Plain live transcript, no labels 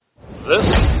This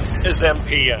is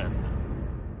MPN.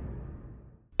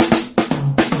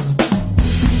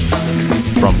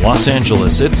 From Los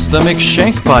Angeles, it's the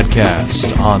McShank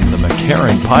Podcast on the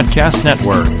McCarran Podcast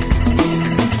Network.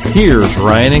 Here's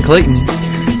Ryan and Clayton.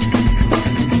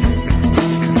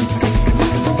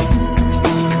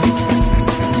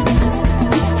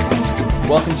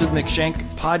 Welcome to the McShank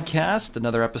Podcast,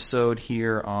 another episode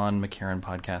here on McCarran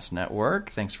Podcast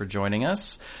Network. Thanks for joining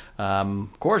us.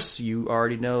 Of course, you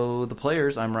already know the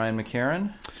players. I'm Ryan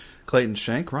McCarran. Clayton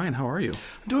Shank. Ryan, how are you?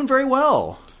 I'm doing very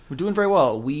well. We're doing very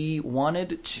well. We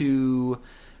wanted to,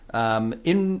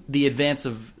 in the advance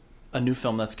of a new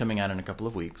film that's coming out in a couple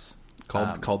of weeks.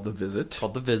 Called The Visit.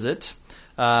 Called The Visit,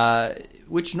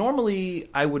 which normally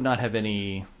I would not have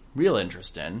any real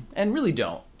interest in, and really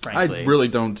don't, frankly. I really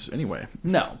don't anyway.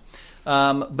 No.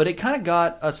 But it kind of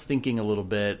got us thinking a little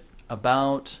bit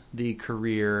about the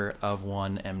career of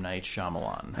one M. Night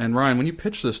Shyamalan. And Ryan, when you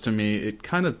pitched this to me, it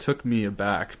kind of took me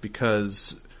aback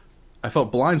because I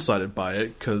felt blindsided by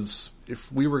it, because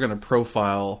if we were going to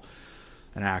profile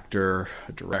an actor,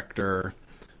 a director,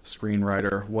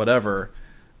 screenwriter, whatever,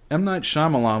 M. Night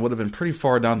Shyamalan would have been pretty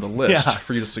far down the list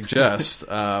for you to suggest.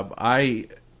 I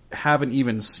haven't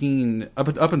even seen,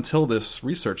 up until this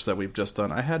research that we've just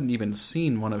done, I hadn't even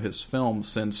seen one of his films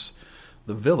since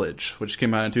The Village, which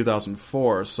came out in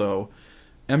 2004, so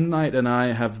M. Night and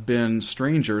I have been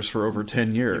strangers for over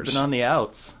 10 years. You've been on the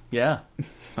outs, yeah.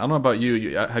 I don't know about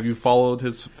you. Have you followed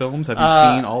his films? Have you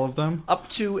seen all of them? Up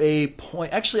to a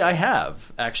point. Actually, I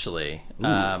have, actually.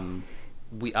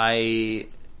 I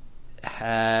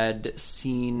had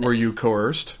seen... Were you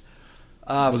coerced?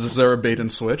 Was there a bait and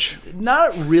switch?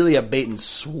 Not really a bait and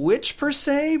switch per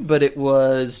se, but it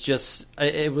was just,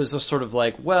 it was a sort of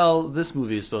like, well, this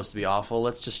movie is supposed to be awful,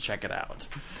 let's just check it out.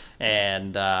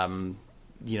 And,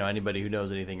 anybody who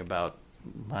knows anything about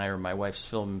my or my wife's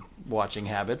film watching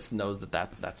habits knows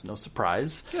that's no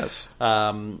surprise. Yes.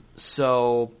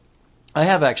 So I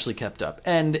have actually kept up.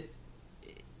 And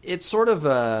it's sort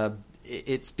of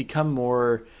it's become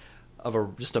more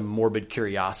of just a morbid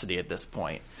curiosity at this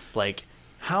point. Like,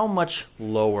 how much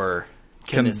lower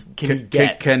can he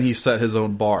get? Can he set his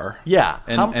own bar? Yeah.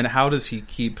 And how does he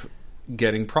keep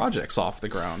getting projects off the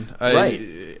ground?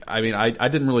 Right. I mean, I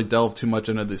didn't really delve too much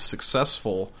into the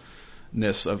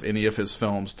successfulness of any of his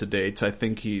films to date. I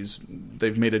think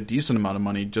they've made a decent amount of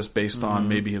money just based on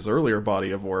maybe his earlier body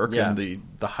of work and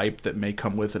the hype that may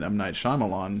come with an M. Night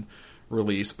Shyamalan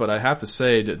release. But I have to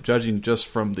say that judging just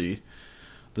from the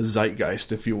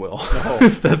zeitgeist, if you will,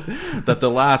 that the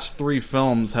last three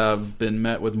films have been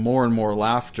met with more and more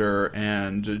laughter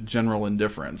and general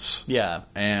indifference. Yeah.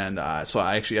 And so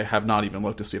I have not even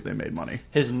looked to see if they made money.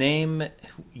 His name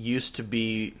used to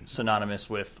be synonymous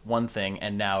with one thing,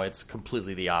 and now it's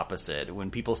completely the opposite. When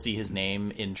people see his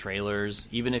name in trailers,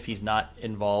 even if he's not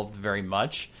involved very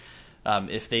much,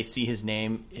 if they see his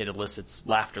name, it elicits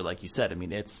laughter, like you said. I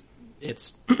mean, it's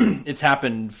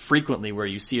happened frequently where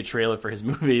you see a trailer for his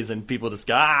movies and people just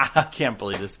go, I can't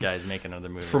believe this guy's making another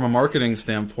movie. From a marketing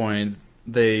standpoint,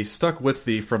 they stuck with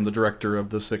from the director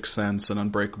of The Sixth Sense and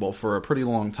Unbreakable for a pretty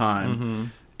long time. Mm-hmm.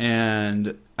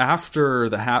 And after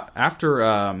The Last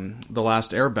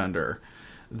Airbender,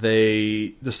 they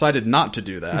decided not to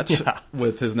do that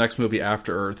with his next movie,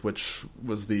 After Earth, which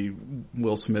was the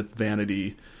Will Smith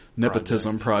vanity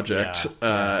nepotism project.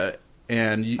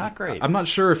 And not great. I'm not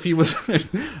sure if he was.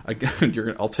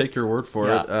 I'll take your word for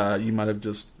it. You might have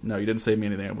you didn't say me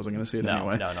anything. I wasn't going to see it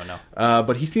anyway. No.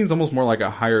 But he seems almost more like a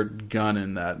hired gun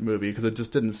in that movie because it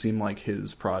just didn't seem like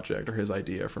his project or his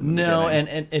idea from the beginning.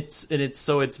 And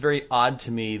it's very odd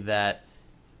to me that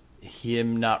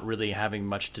him not really having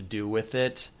much to do with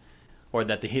it, or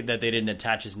that they didn't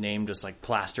attach his name, just like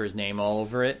plaster his name all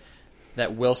over it.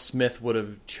 That Will Smith would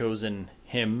have chosen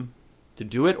him to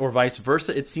do it, or vice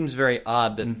versa. It seems very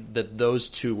odd that those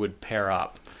two would pair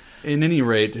up. In any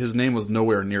rate, his name was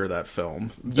nowhere near that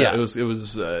film. Yeah, it was.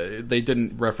 They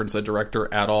didn't reference a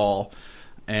director at all,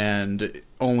 and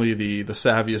only the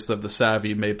savviest of the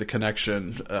savvy made the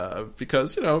connection.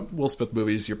 Because Will Smith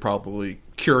movies, you're probably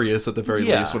curious at the very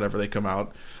least whenever they come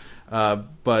out.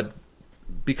 But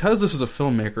because this is a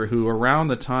filmmaker who, around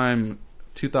the time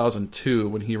 2002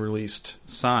 when he released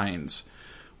Signs,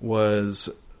 was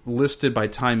listed by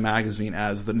Time Magazine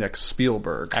as the next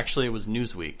Spielberg. Actually, it was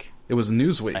Newsweek. It was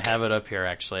Newsweek. I have it up here,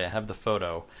 actually. I have the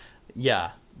photo. Yeah.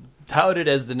 Touted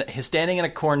as he's standing in a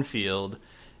cornfield.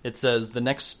 It says, the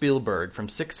next Spielberg, from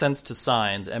Sixth Sense to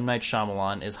Signs, M. Night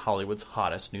Shyamalan is Hollywood's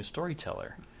hottest new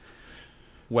storyteller.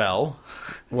 Well,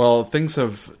 things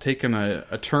have taken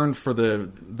a turn for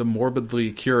the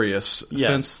morbidly curious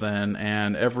since then,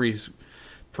 and every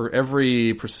for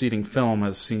every preceding film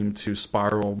has seemed to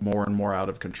spiral more and more out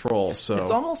of control. So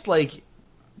it's almost like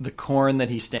the corn that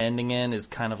he's standing in is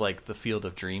kind of like the Field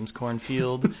of Dreams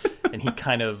cornfield, and he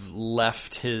kind of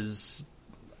left his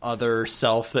other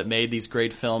self that made these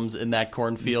great films in that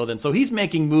cornfield, and so he's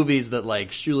making movies that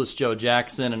like Shoeless Joe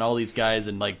Jackson and all these guys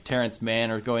and like Terrence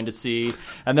Mann are going to see,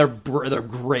 and they're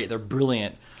great, they're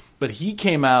brilliant. But he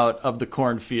came out of the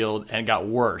cornfield and got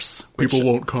worse. People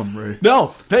won't come, Ray.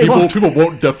 No, people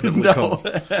won't definitely no.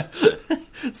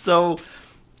 come. So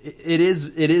it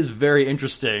is very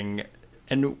interesting,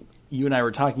 and you and I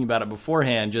were talking about it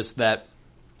beforehand. Just that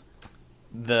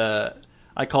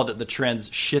I called it the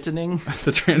transhittening.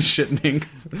 The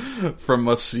transhittening from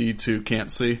must see to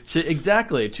can't see.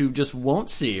 To just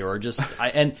won't see, or just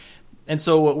and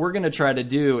so what we're going to try to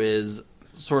do is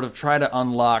sort of try to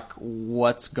unlock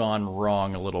what's gone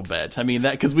wrong a little bit. I mean,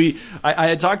 that because I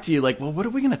had talked to you like, well, what are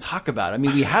we going to talk about? I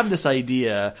mean, we have this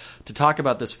idea to talk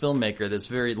about this filmmaker, this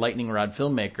very lightning rod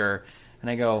filmmaker, and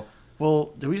I go,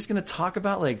 well, are we just going to talk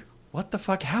about like what the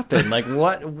fuck happened? Like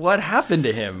what happened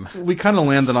to him? We kind of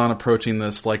landed on approaching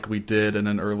this like we did in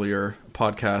an earlier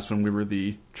podcast when we were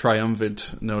the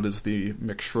triumvirate known as the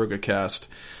McShrugga cast.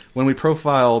 When we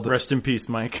profiled, rest in peace,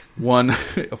 Mike. One,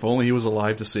 if only he was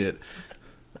alive to see it.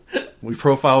 We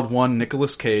profiled one,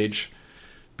 Nicolas Cage,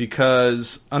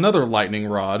 because another lightning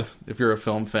rod, if you're a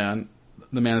film fan,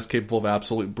 the man is capable of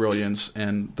absolute brilliance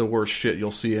and the worst shit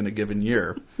you'll see in a given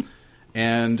year.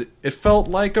 And it felt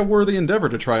like a worthy endeavor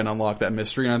to try and unlock that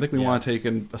mystery, and I think we want to take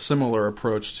a similar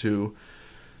approach to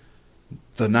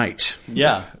The Night.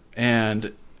 Yeah.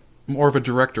 And more of a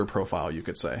director profile, you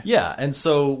could say. Yeah, and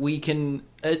so we can,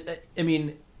 I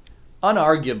mean,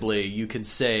 unarguably, you could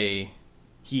say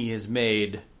he has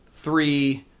made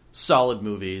 3 solid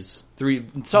movies, 3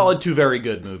 solid to very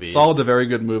good movies. Solid to very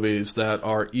good movies that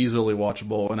are easily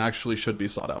watchable and actually should be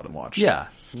sought out and watched. Yeah.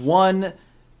 One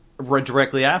right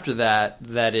directly after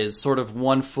that is sort of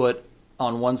 1 foot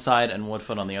on one side and 1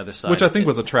 foot on the other side. Which I think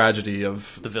was a tragedy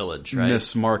of The Village, right?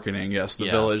 Mismarketing, yes, The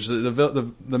Village.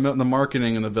 The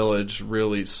marketing in The Village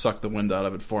really sucked the wind out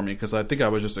of it for me because I think I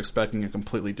was just expecting a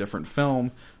completely different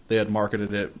film. They had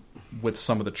marketed it with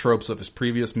some of the tropes of his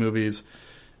previous movies,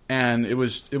 and it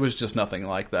was just nothing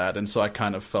like that. And so I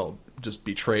kind of felt just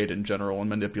betrayed in general and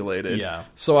manipulated. Yeah.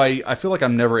 So I feel like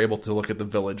I'm never able to look at The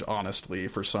Village honestly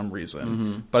for some reason.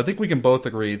 Mm-hmm. But I think we can both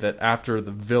agree that after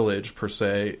The Village, per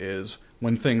se, is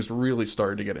when things really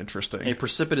started to get interesting. A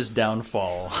precipitous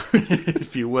downfall,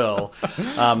 if you will.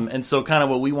 And so kind of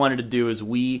what we wanted to do is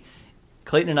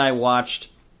Clayton and I watched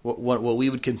what we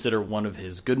would consider one of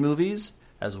his good movies,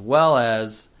 as well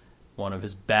as one of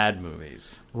his bad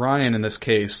movies. Ryan, in this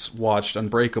case, watched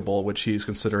Unbreakable, which he's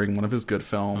considering one of his good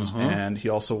films, and he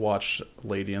also watched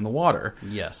Lady in the Water.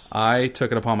 Yes. I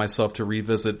took it upon myself to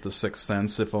revisit The Sixth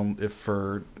Sense, if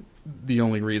for the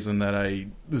only reason that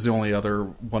this is the only other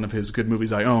one of his good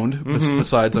movies I owned,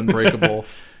 besides Unbreakable.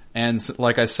 And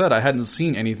like I said, I hadn't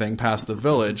seen anything past The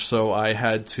Village, so I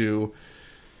had to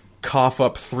cough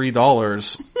up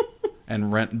 $3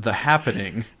 and rent The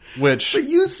Happening. Which, but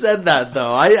you said that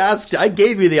though. I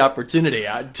gave you the opportunity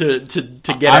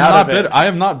to get out of it. I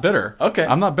am not bitter. Okay,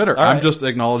 I'm not bitter. All I'm right. just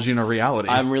acknowledging a reality.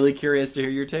 I'm really curious to hear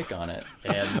your take on it.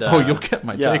 And you'll get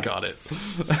my take on it.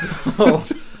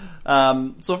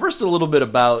 So first, a little bit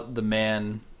about the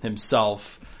man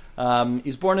himself. He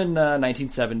was born in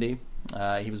 1970.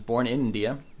 He was born in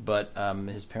India, but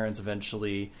his parents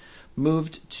eventually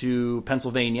moved to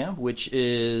Pennsylvania, which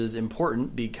is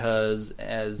important because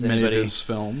many of his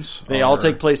films they all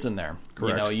take place in there.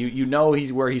 Correct. You know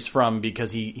he's where he's from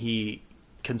because he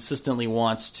consistently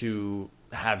wants to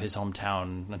have his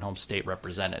hometown and home state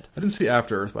represented. I didn't see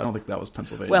After Earth, but I don't think that was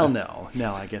Pennsylvania. Well,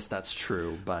 no, I guess that's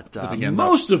true. But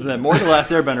most of them, more than The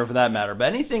Last Airbender for that matter, but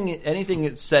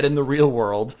anything set in the real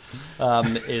world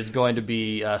is going to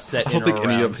be set in or around. I don't think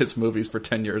any of his movies for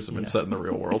 10 years have been set in the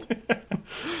real world.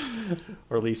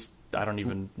 Or at least, I don't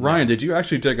even know. Ryan, did you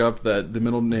actually dig up that the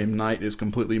middle name Knight is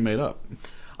completely made up?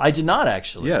 I did not,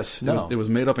 actually. Yes, no. It was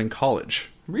made up in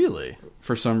college. Really?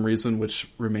 For some reason, which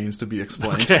remains to be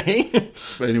explained. Okay.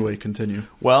 But anyway, continue.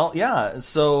 Well, yeah,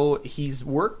 so he's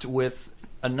worked with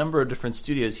a number of different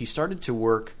studios. He started to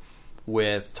work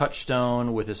with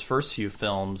Touchstone with his first few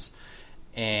films,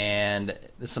 and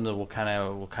this is something we'll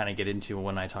kind of get into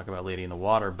when I talk about Lady in the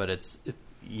Water, but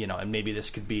and maybe this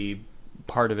could be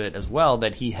part of it as well,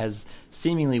 that he has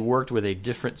seemingly worked with a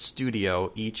different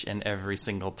studio each and every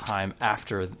single time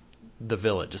after The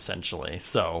Village, essentially.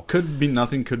 So could mean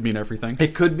nothing, could mean everything.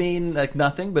 It could mean like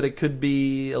nothing, but it could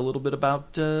be a little bit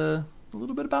about a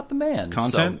little bit about the man.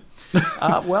 Content?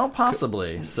 So, well,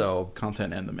 possibly. So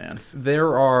Content and the man.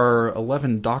 There are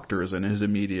 11 doctors in his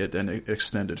immediate and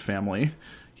extended family.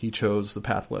 He chose the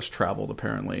path less traveled,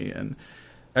 apparently, and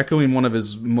echoing one of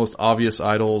his most obvious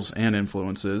idols and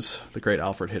influences, the great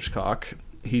Alfred Hitchcock,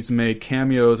 he's made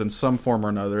cameos in some form or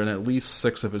another in at least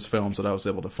 6 of his films that I was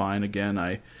able to find. Again,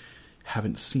 I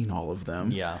haven't seen all of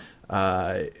them. yeah.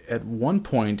 At one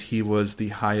point, he was the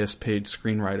highest paid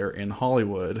screenwriter in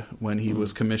Hollywood when he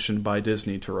was commissioned by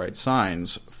Disney to write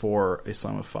Signs for a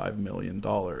sum of $5 million.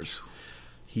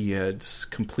 He had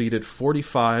completed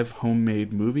 45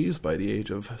 homemade movies by the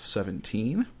age of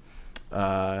 17.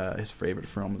 His favorite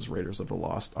film is Raiders of the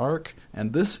Lost Ark.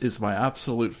 And this is my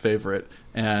absolute favorite.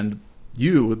 And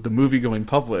you, the movie-going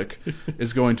public,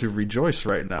 is going to rejoice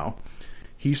right now.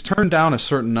 He's turned down a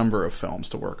certain number of films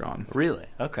to work on. Really?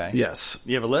 Okay. Yes.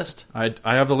 You have a list? I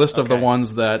have the list of the Okay.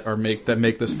 ones that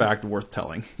make this fact worth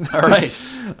telling. All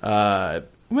right.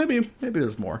 Maybe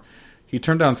there's more. He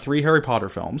turned down 3 Harry Potter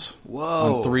films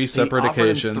Whoa. on 3 They separate offered him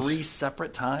occasions. 3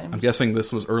 separate times? I'm guessing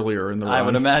this was earlier in the run. I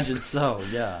would imagine so,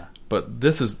 yeah. But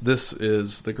this is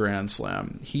the grand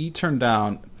slam. He turned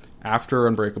down, after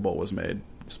Unbreakable was made,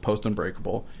 it's post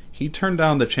Unbreakable, he turned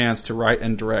down the chance to write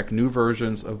and direct new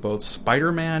versions of both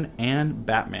Spider-Man and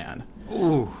Batman.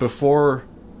 Ooh. Before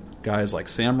guys like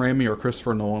Sam Raimi or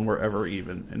Christopher Nolan were ever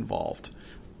even involved.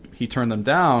 He turned them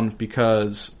down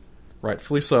because,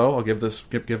 rightfully so, I'll give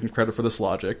him credit for this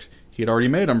logic, he had already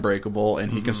made Unbreakable,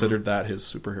 and he considered that his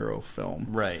superhero film.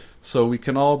 Right. So we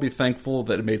can all be thankful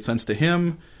that it made sense to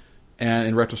him, and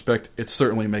in retrospect, it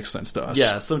certainly makes sense to us.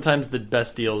 Yeah, sometimes the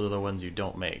best deals are the ones you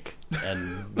don't make.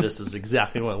 And this is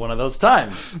exactly one of those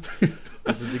times.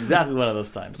 This is exactly one of those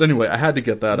times. But anyway, I had to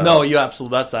get that out. No,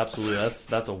 that's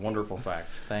a wonderful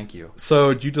fact. Thank you.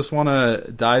 So, do you just want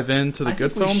to dive into the I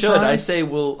good think we films? should. Ryan? I say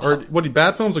we'll Or what?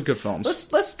 Bad films or good films?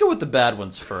 let's go with the bad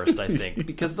ones first. I think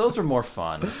because those are more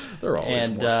fun. They're always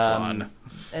more fun.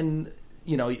 And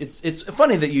you know, it's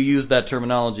funny that you use that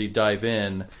terminology, dive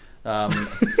in,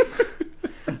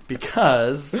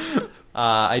 because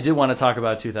I did want to talk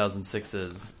about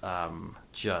 2006's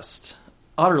just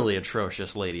utterly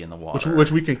atrocious Lady in the Water,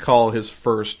 Which we can call his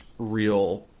first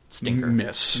real Stinker.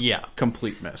 miss. Yeah.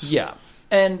 Complete miss. Yeah.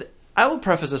 And I will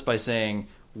preface this by saying,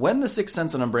 when The Sixth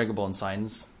Sense and Unbreakable and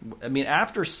Signs, I mean,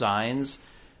 after Signs,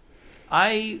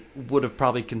 I would have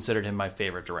probably considered him my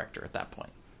favorite director at that point.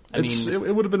 It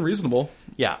would have been reasonable.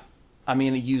 Yeah. I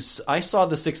mean, I saw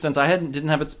The Sixth Sense. I didn't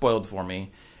have it spoiled for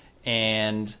me.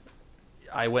 And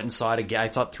I went and saw it again. I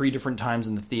saw it 3 different times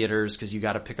in the theaters because you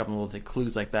got to pick up little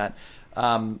clues like that.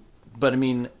 But I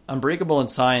mean, Unbreakable and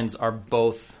Signs are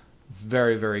both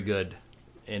very, very good,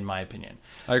 in my opinion.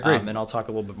 I agree. And I'll talk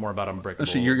a little bit more about Unbreakable.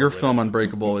 Actually, your film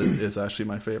Unbreakable is actually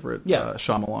my favorite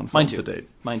Shyamalan film Mine too. to date.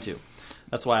 Mine too.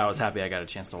 That's why I was happy I got a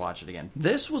chance to watch it again.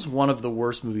 This was one of the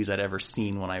worst movies I'd ever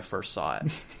seen when I first saw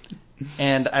it.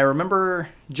 And I remember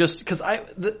just because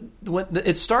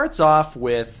it starts off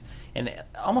with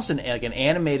almost an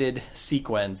animated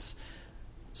sequence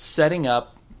setting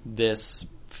up this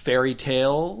fairy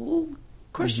tale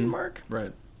question mark.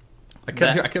 Right. I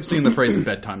kept seeing the phrase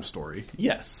bedtime story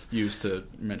Yes. used to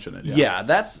mention it. Yeah,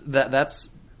 that's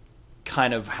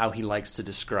kind of how he likes to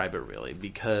describe it, really,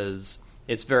 because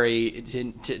it's very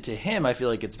to him. I feel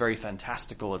like it's very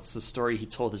fantastical. It's the story he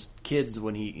told his kids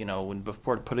when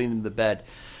before putting them to bed.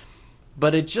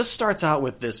 But it just starts out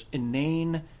with this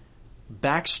inane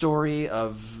backstory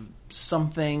of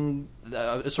something.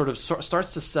 It sort of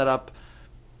starts to set up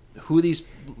who these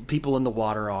people in the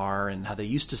water are and how they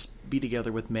used to be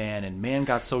together with man, and man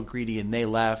got so greedy and they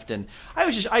left, and I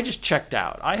just checked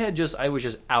out. I was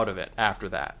just out of it after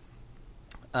that.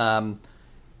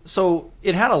 So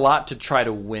it had a lot to try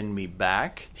to win me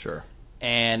back. Sure.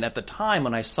 And at the time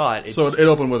when I saw it, So it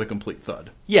opened with a complete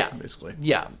thud. yeah, Basically.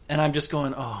 yeah. And I'm just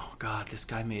going, oh god, this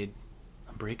guy made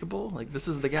Unbreakable. Like, this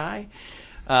is the guy.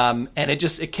 And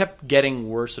it kept getting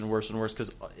worse and worse and worse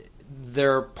because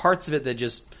there are parts of it that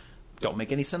just don't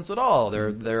make any sense at all.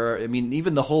 I mean,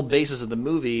 even the whole basis of the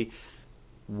movie,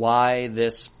 why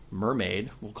this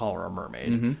mermaid, we'll call her a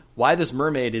mermaid, why this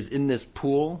mermaid is in this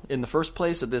pool in the first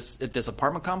place at this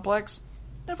apartment complex,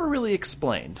 never really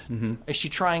explained. Is she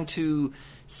trying to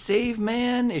save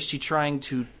man? Is she trying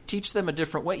to teach them a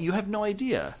different way? You have no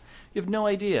idea. You have no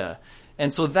idea.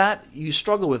 And so that you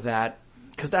struggle with that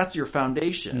because that's your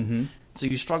foundation. So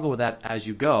you struggle with that as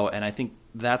you go, and I think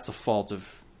that's a fault of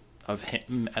of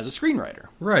him as a screenwriter.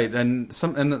 Right, and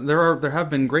there have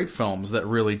been great films that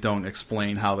really don't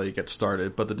explain how they get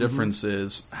started, but the difference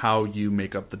is how you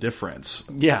make up the difference.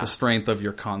 Yeah. The strength of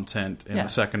your content in the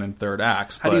second and third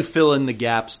acts. How do you fill in the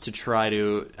gaps to try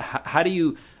to how do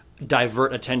you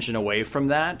divert attention away from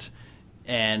that,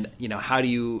 and how do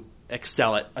you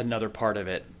excel at another part of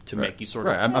it to make you sort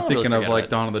of I'm really thinking of like it.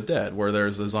 Dawn of the Dead, where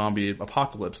there's a zombie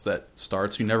apocalypse that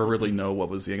starts. You never really know what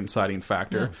was the inciting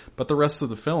factor, but the rest of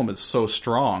the film is so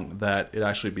strong that it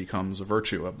actually becomes a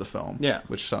virtue of the film. Yeah.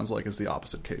 Which sounds like is the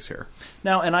opposite case here.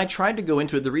 Now, and I tried to go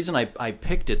into it. The reason I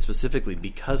picked it specifically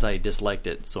because I disliked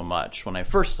it so much when I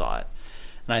first saw it.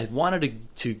 And I wanted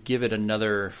to give it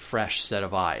another fresh set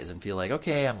of eyes and feel like,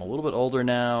 okay, I'm a little bit older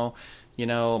now.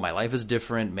 My life is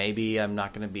different. Maybe I'm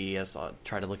not going to be I'll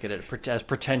try to look at it as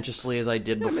pretentiously as I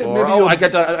did before. I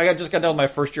just got done with my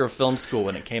first year of film school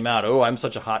when it came out. Oh, I'm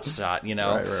such a hot shot,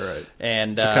 Right.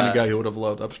 And the kind of guy who would have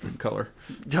loved Upstream Color.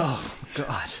 Oh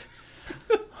God.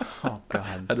 Oh God. I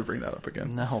had to bring that up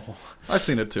again. No. I've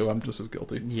seen it too. I'm just as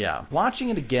guilty. Yeah. Watching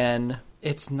it again,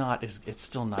 it's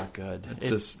still not good.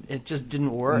 It just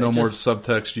didn't work. No more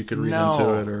subtext you could read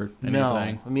into it or anything. No.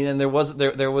 I mean, and there was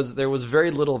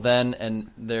very little then,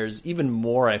 and there's even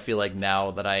more. I feel like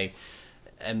now that I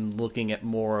am looking at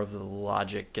more of the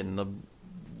logic and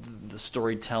the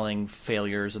storytelling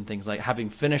failures and things like having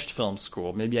finished film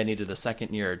school. Maybe I needed a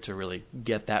second year to really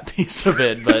get that piece of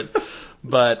it,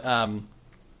 but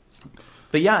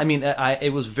yeah. I mean,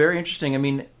 it was very interesting. I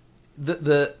mean,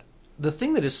 the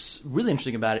thing that is really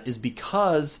interesting about it is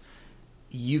because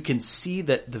you can see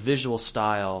that the visual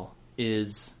style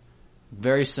is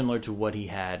very similar to what he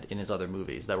had in his other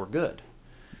movies that were good.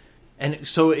 And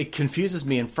so it confuses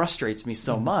me and frustrates me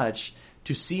so much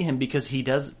to see him because he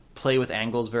does play with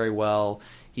angles very well.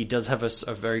 He does have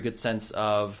a very good sense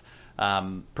of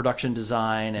production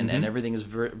design, and everything is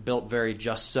built very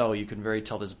just so. You can very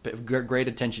tell there's great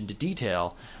attention to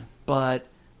detail, but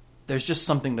there's just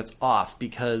something that's off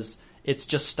because it's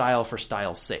just style for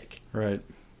style's sake. Right.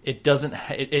 It doesn't.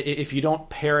 If you don't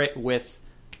pair it with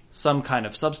some kind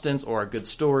of substance or a good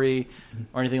story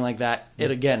or anything like that,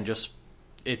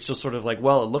 it's just sort of like,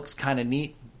 well, it looks kind of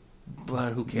neat,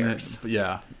 but who cares?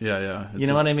 Yeah. You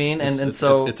know what I mean? And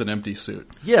so it's an empty suit.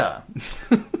 Yeah.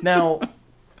 Now,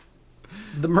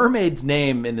 the mermaid's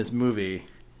name in this movie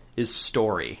is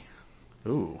Story.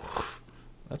 Ooh.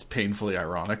 That's painfully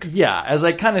ironic. Yeah, as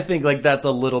I kind of think like that's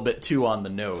a little bit too on the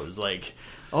nose. Like,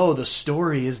 oh, the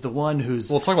story is the one who's...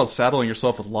 Well, talk about saddling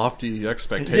yourself with lofty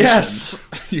expectations. Yes!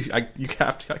 you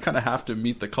kind of have to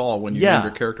meet the call when you name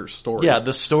your character's story. Yeah,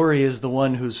 the story is the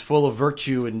one who's full of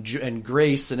virtue and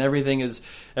grace, and everything,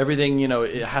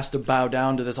 it has to bow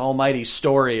down to this almighty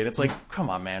story. And it's like, come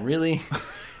on, man, really?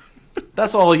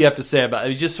 That's all you have to say about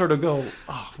it. You just sort of go,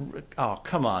 oh,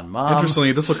 come on, Mom.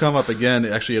 Interestingly, this will come up again,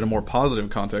 actually, in a more positive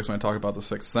context when I talk about The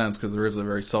Sixth Sense, because there is a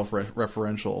very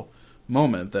self-referential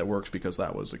moment that works because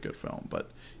that was a good film.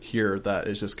 But here, that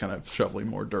is just kind of shoveling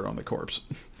more dirt on the corpse.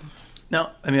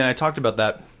 Now, I mean, I talked about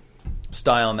that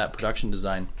style and that production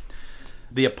design.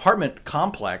 The apartment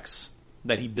complex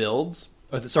that he builds,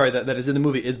 that is in the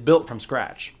movie, is built from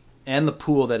scratch. And the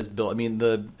pool that is built,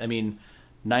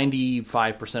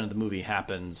 95% of the movie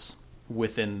happens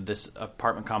within this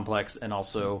apartment complex and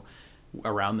also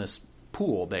around this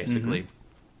pool, basically.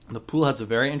 Mm-hmm. The pool has a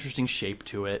very interesting shape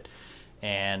to it,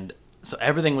 and so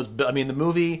everything was built. I mean, the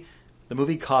movie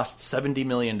cost $70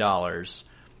 million,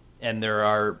 and there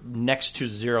are next to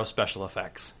zero special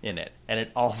effects in it, and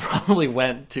it all probably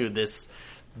went to this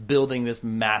building this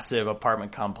massive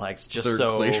apartment complex just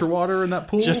so glacier water in that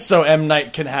pool, just so M.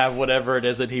 Night can have whatever it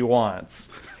is that he wants.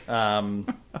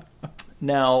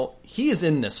 Now he is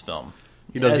in this film.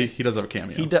 He does have a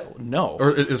cameo. No,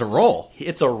 or is a role.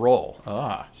 It's a role.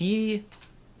 He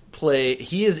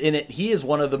is in it. He is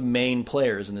one of the main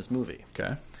players in this movie.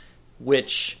 Okay,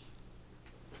 which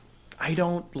I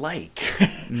don't like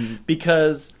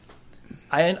because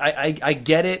I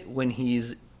get it when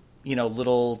he's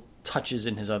little touches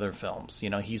in his other films.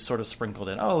 He's sort of sprinkled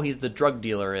in. Oh, he's the drug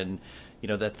dealer in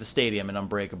that's the Stadium in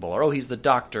Unbreakable, or oh, he's the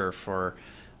doctor for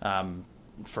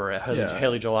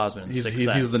Haley Joel Osment in Sixth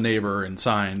Sense. He's the neighbor in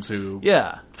Signs who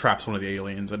traps one of the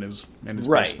aliens in his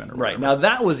basement. Or right. Now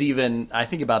that was even, I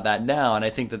think about that now, and I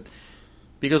think that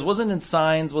because wasn't it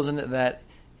that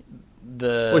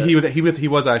he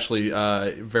was actually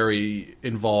very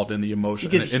involved in the emotion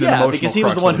because he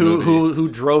was the one who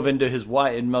drove into his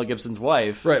wife, in Mel Gibson's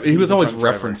wife. Right, he was always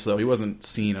referenced though. He wasn't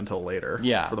seen until later.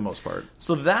 Yeah, for the most part.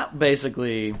 So that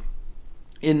basically.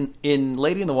 In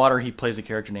Lady in the Water, he plays a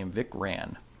character named Vic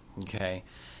Rand. Okay,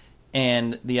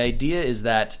 and the idea is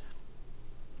that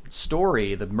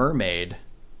story, the mermaid,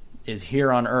 is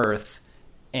here on Earth,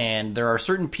 and there are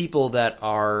certain people that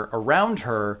are around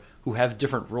her who have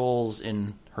different roles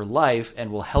in her life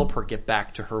and will help her get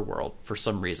back to her world for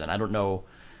some reason. I don't know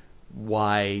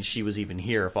why she was even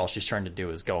here if all she's trying to do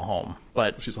is go home.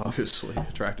 But She's obviously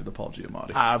attracted to Paul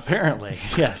Giamatti. apparently,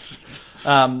 yes.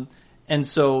 And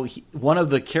so one of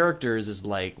the characters is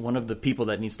like, one of the people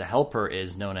that needs to help her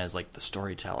is known as like the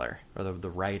storyteller or the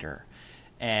writer.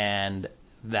 And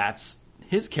that's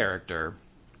his character.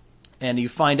 And you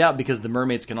find out because the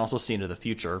mermaids can also see into the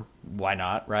future. Why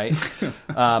not, right?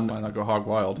 Why not go hog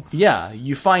wild? Yeah,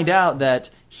 you find out that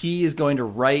he is going to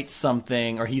write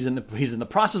something, or he's in the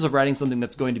process of writing something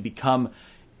that's going to become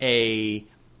a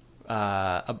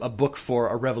book for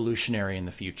a revolutionary in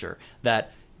the future.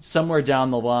 That somewhere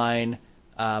down the line,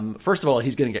 first of all,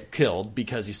 he's going to get killed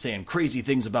because he's saying crazy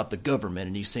things about the government,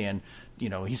 and he's saying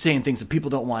things that people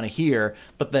don't want to hear.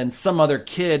 But then some other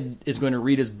kid is going to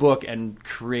read his book and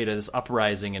create this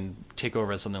uprising and take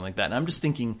over as something like that. And I'm just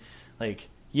thinking, like,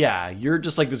 yeah, you're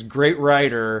just like this great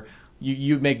writer.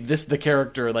 You make this the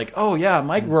character, like, oh yeah,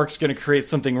 my work's going to create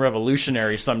something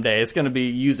revolutionary someday. It's going to be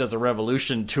used as a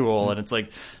revolution tool, and it's like,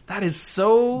 that is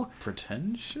so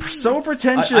pretentious. So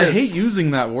pretentious. I hate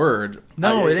using that word.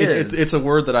 No, it is. It's a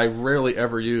word that I rarely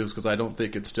ever use because I don't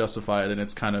think it's justified, and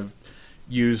it's kind of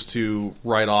used to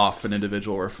write off an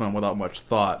individual or film without much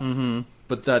thought. Mm-hmm.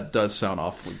 But that does sound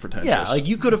awfully pretentious. Yeah, like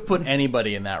you could have put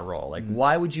anybody in that role. Like,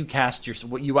 why would you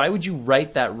why would you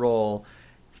write that role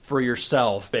for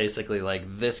yourself, basically?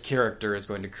 Like, this character is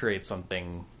going to create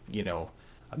something,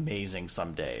 amazing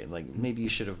someday. Like, maybe you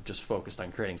should have just focused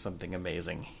on creating something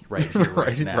amazing right here,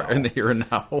 right now. Right in the here and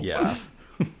now. Yeah.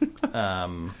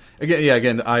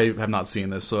 Again, I have not seen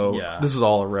this, so this is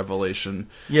all a revelation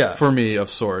for me of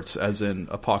sorts, as in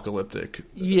apocalyptic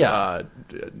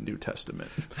New Testament.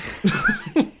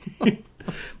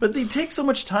 But they take so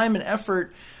much time and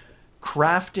effort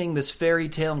crafting this fairy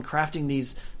tale and crafting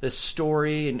this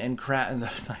story and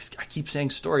I keep saying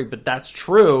story, but that's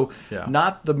true. Yeah.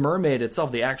 Not the mermaid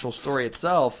itself, the actual story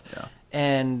itself. Yeah.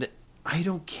 And I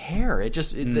don't care. It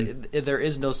just there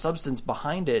is no substance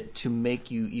behind it to make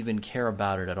you even care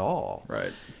about it at all.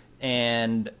 Right.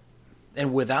 And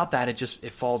without that,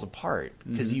 it falls apart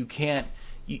because you can't.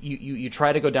 You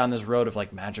try to go down this road of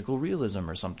like magical realism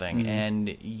or something,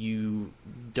 and you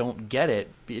don't get it.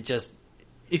 It just,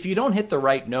 if you don't hit the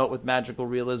right note with magical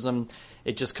realism,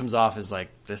 it just comes off as like,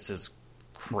 this is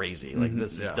crazy. Like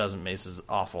this is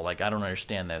awful. Like, I don't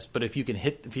understand this. But if you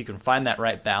can find that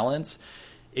right balance,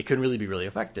 it can really be really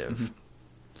effective.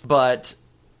 Mm-hmm. But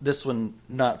this one,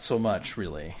 not so much,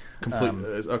 really.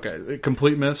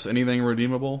 Complete miss. Anything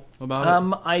redeemable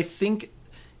about it? I think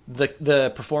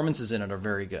the performances in it are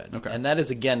very good. Okay. And that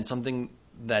is, again, something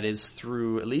that is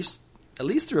through at least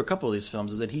through a couple of these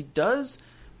films, is that he does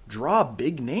draw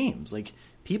big names. Like,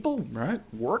 people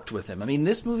worked with him. I mean,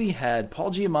 this movie had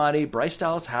Paul Giamatti, Bryce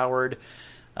Dallas Howard.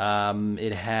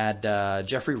 It had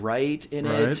Jeffrey Wright in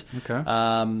it. Okay.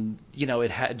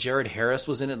 It had Jared Harris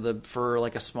was in it for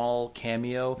like a small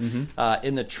cameo. Mm-hmm.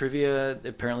 In the trivia,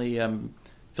 apparently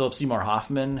Philip Seymour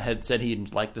Hoffman had said he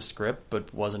liked the script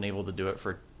but wasn't able to do it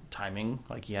for timing.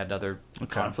 Like, he had other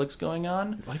conflicts going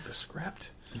on. You like the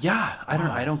script? Yeah,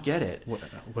 I don't get it.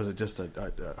 Was it just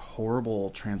a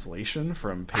horrible translation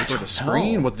from paper to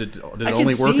screen? Did it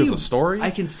only work as a story?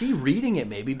 I can see reading it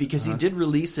maybe because he did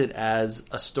release it as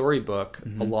a storybook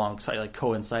alongside, like,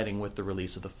 coinciding with the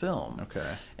release of the film.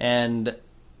 Okay, and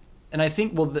I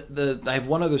think I have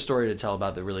one other story to tell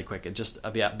about that really quick, just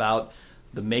about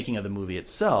the making of the movie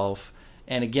itself.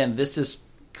 And again, this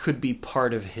could be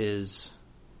part of his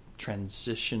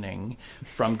transitioning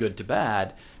from good to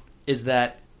bad. Is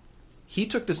that he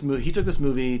took this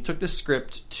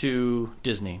script to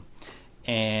Disney,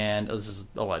 and this is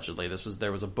allegedly,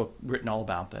 there was a book written all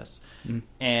about this,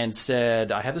 and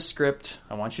said, I have the script,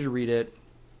 I want you to read it,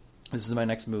 this is my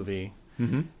next movie.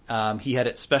 Mm-hmm. He had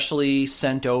it specially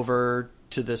sent over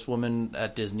to this woman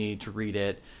at Disney to read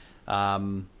it,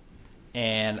 and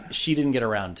she didn't get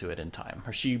around to it in time,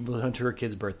 or she went to her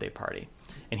kid's birthday party,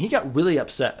 and he got really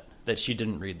upset that she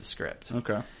didn't read the script.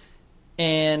 Okay.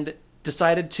 And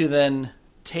decided to then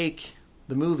take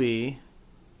the movie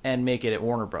and make it at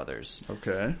Warner Brothers.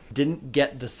 Okay. Didn't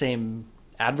get the same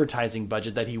advertising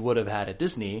budget that he would have had at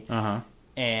Disney. Uh-huh.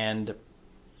 And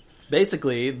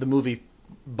basically, the movie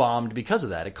bombed because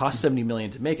of that. It cost $70 million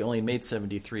to make. It only made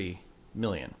 $73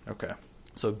 million. Okay.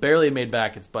 So it barely made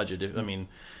back its budget,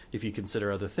 if you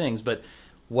consider other things. But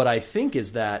what I think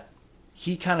is that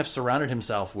he kind of surrounded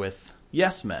himself with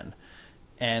yes men.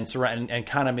 And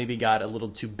kind of maybe got a little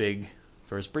too big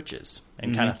for his britches,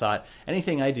 and kind of thought,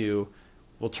 anything I do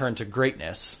will turn to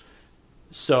greatness.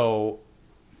 So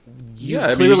you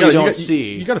clearly don't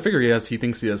see. You got to figure he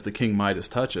thinks he has the King Midas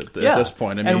touch at this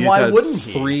point. I mean, and he's why had wouldn't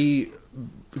he? 3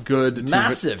 good,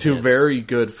 Massive two hits. very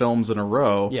good films in a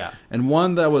row. Yeah. And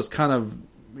one that was kind of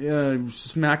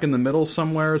smack in the middle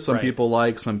somewhere. Some Right.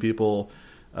 people some people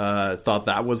thought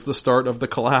that was the start of the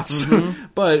collapse. Mm-hmm.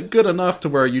 But good enough to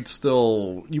where you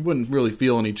wouldn't really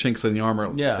feel any chinks in the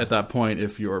armor Yeah. at that point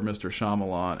if you're Mr.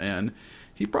 Shyamalan. And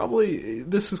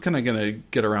this is kind of going to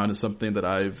get around to something that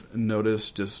I've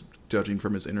noticed just judging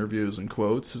from his interviews and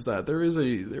quotes, is that there is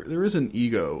an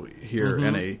ego here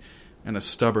and a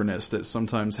stubbornness that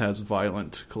sometimes has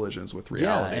violent collisions with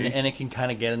reality. Yeah, and it can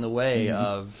kind of get in the way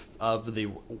of the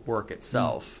work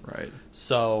itself. Right.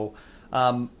 So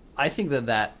I think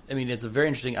that I mean, it's a very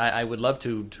interesting. I would love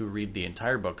to read the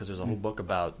entire book because there's a whole book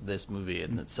about this movie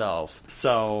in itself.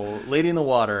 So, Lady in the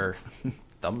Water,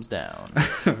 thumbs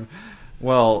down.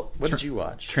 Well, What did you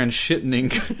watch? transitioning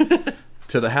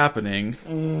to The Happening,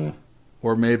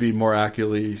 or maybe more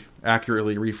accurately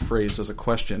rephrased as a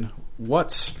question,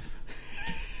 what's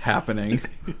happening?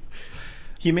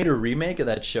 He made a remake of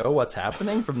that show, What's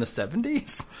Happening, from the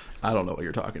 70s? I don't know what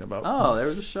you're talking about. Oh, there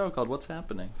was a show called What's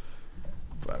Happening.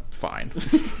 But fine.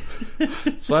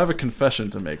 So I have a confession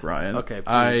to make, Ryan. Okay, please.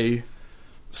 I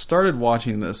started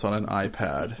watching this on an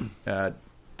iPad at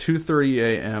 2:30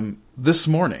 a.m. this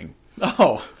morning.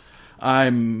 Oh.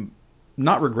 I'm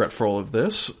not regretful of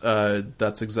this.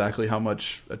 That's exactly how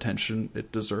much attention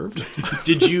it deserved.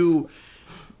 Did you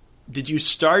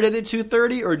start it at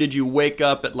 2:30, or did you wake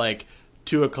up at like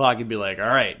 2 o'clock and be like, all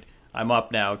right, I'm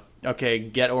up now. Okay,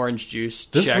 get orange juice.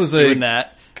 This Check, was doing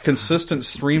that. consistent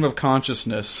stream of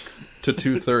consciousness to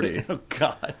 2:30. Oh,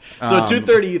 God. So at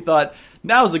 2:30 you thought,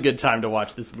 now's a good time to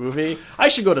watch this movie. I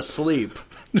should go to sleep.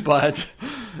 But,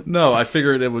 No, I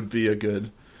figured it would be a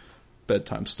good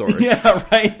bedtime story. yeah,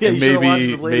 right. Yeah, And you should have watched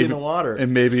The Lady in the Water.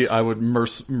 And maybe I would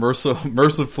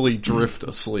mercifully drift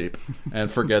asleep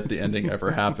and forget the ending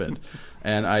ever happened.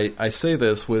 And I say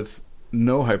this with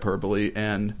no hyperbole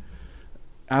and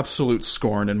absolute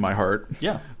scorn in my heart.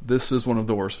 Yeah. This is one of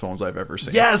the worst films I've ever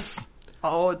seen. Yes!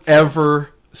 Oh, it's... Ever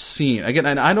seen. Again,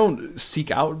 and I don't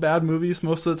seek out bad movies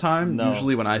most of the time. No.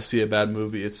 Usually when I see a bad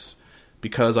movie, it's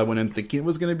because I went in thinking it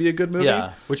was going to be a good movie.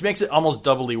 Yeah, which makes it almost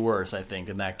doubly worse, I think,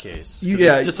 in that case. 'Cause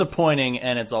Yeah. it's disappointing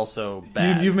and it's also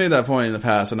bad. You've made that point in the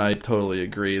past, and I totally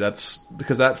agree. That's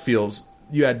because that feels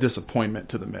you add disappointment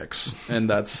to the mix, and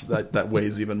that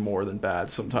weighs even more than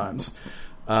bad sometimes.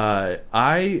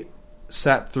 I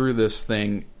sat through this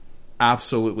thing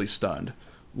absolutely stunned,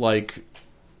 like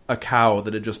a cow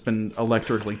that had just been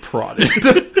electrically prodded.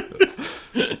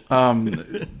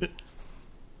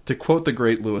 To quote the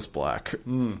great Lewis Black,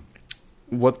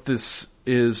 what this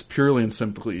is purely and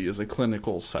simply is a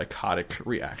clinical psychotic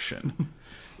reaction.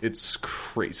 It's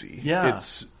crazy. Yeah.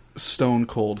 It's stone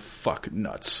cold fuck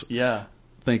nuts. Yeah.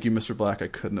 Thank you, Mr. Black. I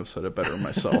couldn't have said it better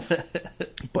myself,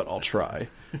 but I'll try.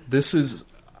 This is...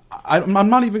 I'm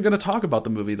not even going to talk about the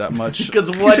movie that much. Because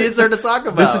what is there to talk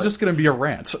about? This is just going to be a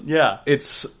rant. Yeah.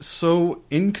 It's so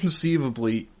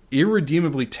inconceivably,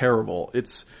 irredeemably terrible.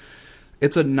 It's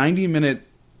a 90-minute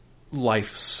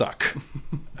life suck.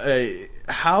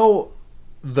 How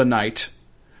the Night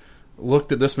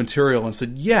looked at this material and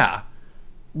said, yeah,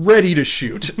 ready to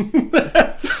shoot,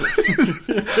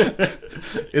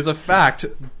 is a fact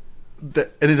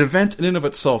that an event in and of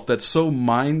itself that's so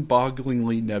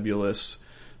mind-bogglingly nebulous,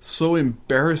 so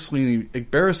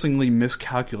embarrassingly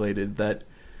miscalculated that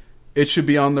it should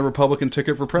be on the Republican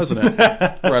ticket for president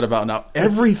right about now.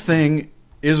 Everything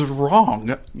is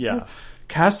wrong. Yeah.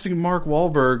 Casting Mark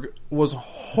Wahlberg was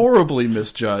horribly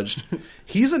misjudged.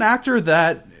 He's an actor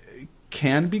that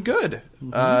can be good.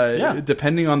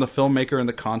 Depending on the filmmaker and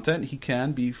the content, he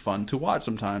can be fun to watch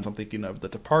sometimes. I'm thinking of The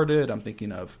Departed. I'm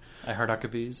thinking of... I Heart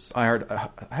Huckabees. I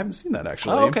haven't seen that,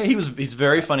 actually. Oh, okay. He's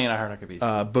very funny in I Heart Huckabees.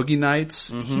 Boogie Nights.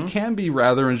 He can be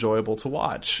rather enjoyable to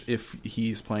watch if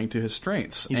he's playing to his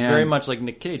strengths. He's very much like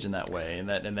Nick Cage in that way, and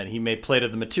that he may play to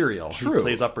the material. True. He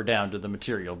plays up or down to the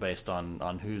material based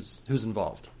on who's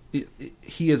involved.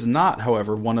 He is not,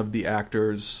 however, one of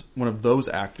those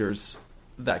actors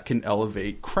that can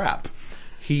elevate crap.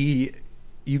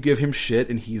 You give him shit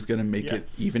and he's going to make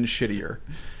it even shittier.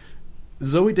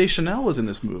 Zooey Deschanel is in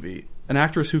this movie, an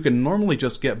actress who can normally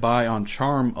just get by on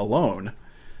charm alone.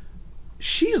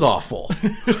 She's awful.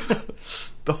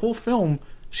 The whole film,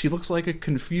 she looks like a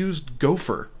confused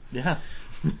gopher. Yeah.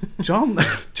 John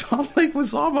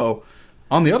Leguizamo,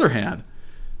 on the other hand,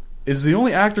 is the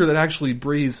only actor that actually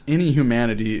breathes any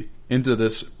humanity into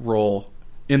this role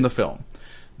in the film.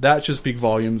 That should speak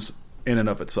volumes in and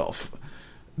of itself.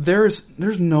 There's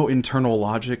no internal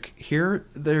logic here.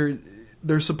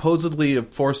 There's supposedly a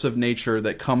force of nature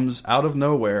that comes out of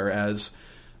nowhere as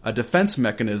a defense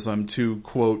mechanism to,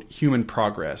 quote, human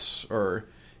progress or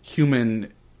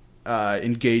human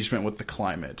engagement with the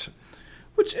climate.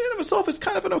 Which in and of itself is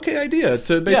kind of an okay idea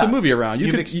to base a movie around.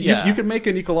 You could make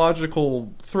an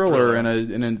ecological thriller and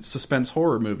a suspense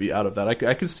horror movie out of that.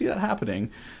 I could see that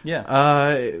happening.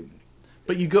 Yeah.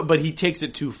 But he takes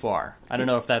it too far. I don't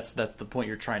know if that's the point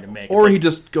you're trying to make. Or he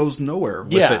just goes nowhere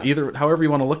with it. Either however you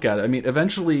want to look at it. I mean,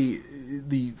 eventually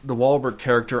the Wahlberg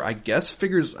character, I guess,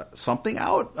 figures something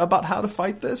out about how to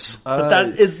fight this. But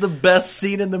that is the best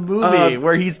scene in the movie,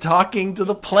 where he's talking to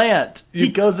the plant. He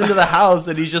goes into the house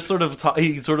and he's just sort of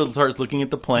starts looking at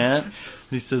the plant. And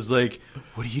he says, like,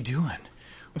 "What are you doing?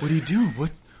 What are you doing?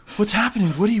 What's happening?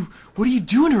 What are you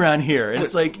doing around here?" And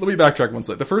it's like, let me backtrack one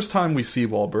second. The first time we see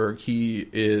Wahlberg, he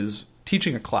is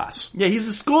teaching a class. Yeah, he's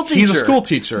a school teacher. He's a school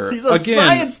teacher. He's a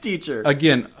science teacher.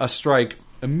 Again, a strike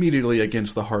immediately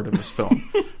against the heart of this film.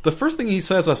 The first thing he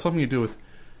says has something to do with,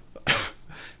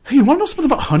 "Hey, you want to know something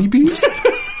about honeybees?"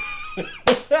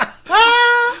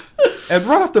 And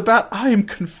right off the bat, I am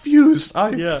confused.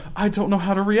 I don't know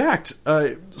how to react.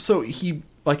 So he,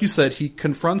 like you said, he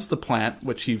confronts the plant,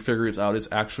 which he figures out is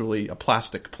actually a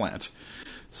plastic plant.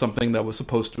 Something that was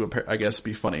supposed to, I guess,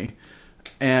 be funny.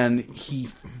 And he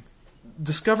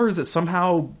discovers that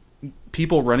somehow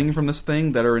people running from this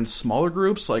thing that are in smaller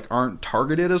groups aren't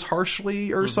targeted as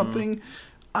harshly or something.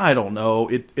 I don't know.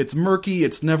 It's murky.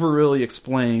 It's never really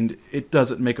explained. It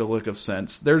doesn't make a lick of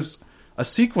sense. There's a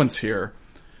sequence here,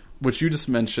 which you just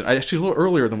mentioned, actually a little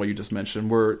earlier than what you just mentioned,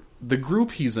 where the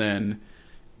group he's in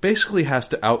basically has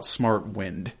to outsmart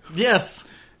wind. Yes.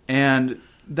 And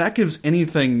that gives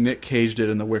anything Nick Cage did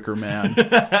in The Wicker Man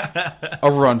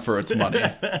a run for its money.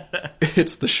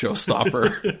 It's the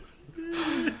showstopper.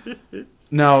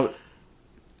 Now,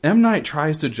 M. Night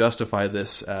tries to justify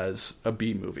this as a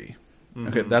B movie.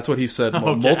 Okay, that's what he said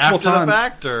multiple after times. After the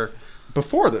fact, or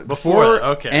before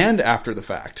okay, and after the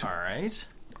fact. All right.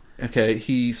 Okay,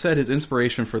 he said his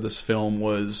inspiration for this film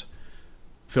was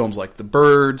films like The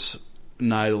Birds,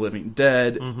 Night of the Living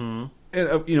Dead. Mm-hmm.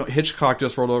 And, Hitchcock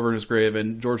just rolled over in his grave,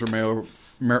 and George Romero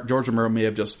may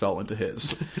have just fell into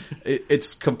his.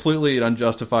 It's completely an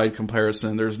unjustified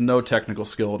comparison. There's no technical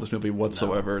skill in this movie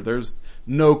whatsoever. No. There's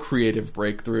no creative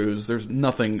breakthroughs. There's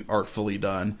nothing artfully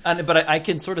done. But I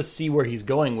can sort of see where he's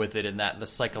going with it in that the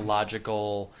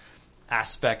psychological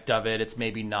aspect of it. It's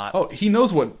maybe not... Oh, he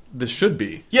knows what this should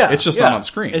be. Yeah. It's just not on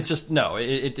screen. It's just, no,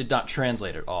 it did not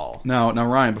translate at all. Now,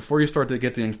 Ryan, before you start to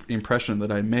get the impression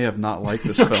that I may have not liked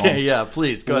this film... Okay, yeah,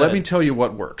 please, go ahead. Let me tell you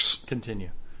what works. Continue.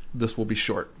 This will be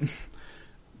short.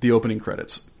 The opening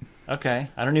credits. Okay.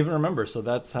 I don't even remember, so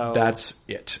that's how... That's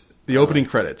it. The opening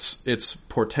credits. It's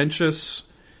portentous.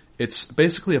 It's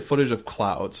basically a footage of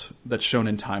clouds that's shown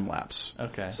in time-lapse.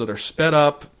 Okay. So they're sped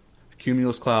up,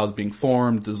 cumulus clouds being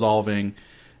formed, dissolving.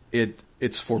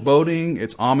 It's foreboding.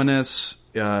 It's ominous.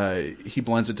 He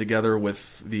blends it together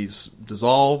with these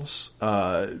dissolves.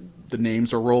 The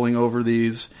names are rolling over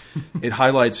these. It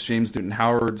highlights James Newton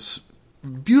Howard's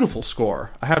beautiful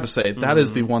score. I have to say, that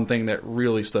is the one thing that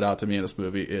really stood out to me in this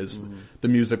movie is the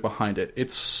music behind it.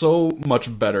 It's so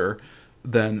much better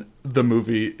than the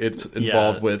movie it's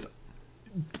involved with.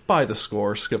 Buy the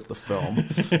score, skip the film.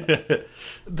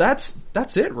 That's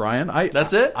it, Ryan.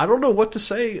 That's it? I don't know what to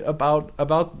say about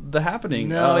The Happening.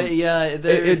 No,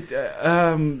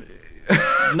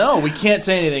 no, we can't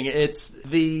say anything. It's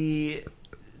because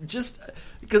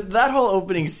that whole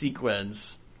opening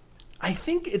sequence, I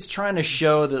think it's trying to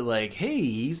show that, hey,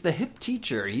 he's the hip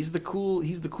teacher. He's the cool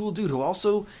dude who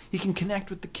also he can connect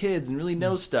with the kids and really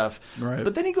know stuff. Right.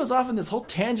 But then he goes off in this whole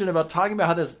tangent about talking about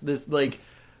how this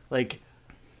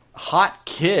hot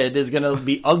kid is going to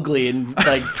be ugly in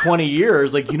 20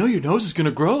 years. Your nose is going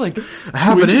to grow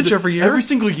half an inch every year. Every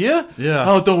single year? Yeah.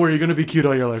 Oh, don't worry, you're going to be cute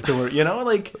all your life. Don't worry.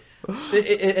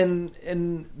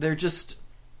 And they're just...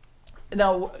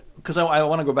 Now, because I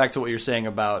want to go back to what you're saying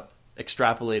about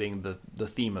extrapolating the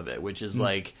theme of it, which is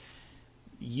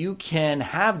you can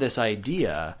have this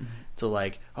idea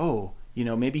to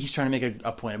maybe he's trying to make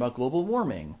a point about global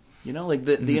warming.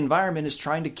 The environment is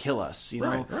trying to kill us.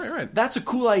 Right. That's a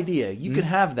cool idea. You can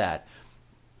have that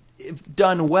if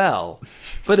done well.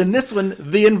 But in this one,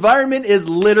 the environment is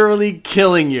literally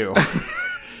killing you.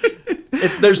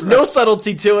 There's no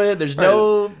subtlety to it. There's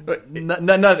no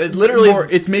it literally.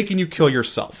 It's making you kill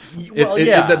yourself. Well,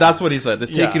 that's what he said.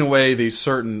 It's taking away these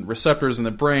certain receptors in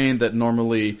the brain that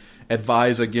normally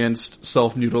advise against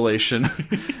self-mutilation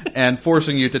and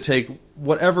forcing you to take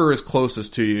whatever is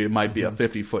closest to you. It might be a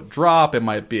 50-foot drop. It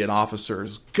might be an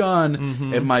officer's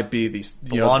gun. It might be the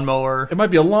lawnmower. It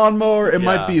might be a lawnmower. It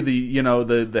might be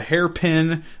the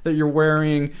hairpin that you're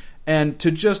wearing, and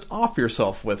to just off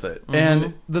yourself with it.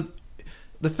 And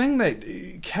the thing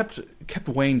that kept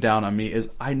weighing down on me is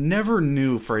I never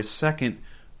knew for a second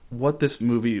what this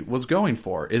movie was going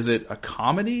for. Is it a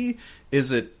comedy?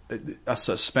 Is it a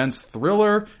suspense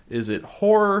thriller? Is it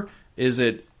horror? Is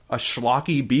it a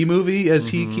schlocky B movie, as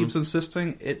he keeps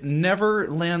insisting? It never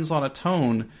lands on a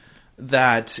tone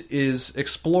that is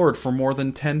explored for more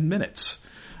than 10 minutes.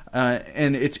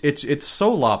 And it's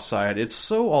so lopsided. It's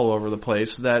so all over the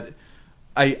place that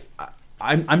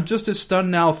I'm just as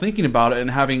stunned now thinking about it and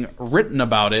having written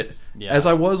about it as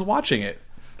I was watching it.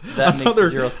 That makes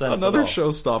zero sense. Another at all.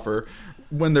 showstopper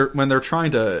when they're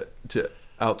trying to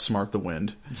outsmart the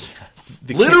wind. Yes.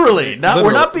 Literally.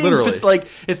 We're not being like,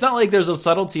 it's not like there's a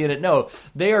subtlety in it. No,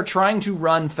 they are trying to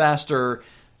run faster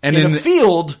in a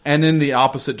field and in the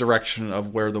opposite direction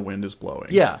of where the wind is blowing.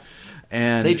 Yeah.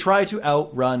 And they try to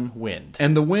outrun wind.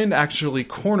 And the wind actually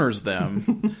corners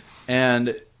them.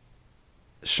 And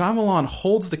Shyamalan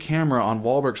holds the camera on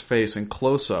Wahlberg's face in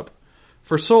close-up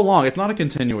for so long. It's not a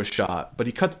continuous shot, but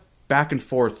he cuts back and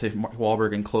forth to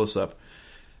Wahlberg in close-up,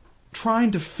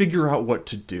 trying to figure out what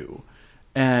to do.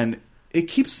 And it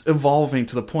keeps evolving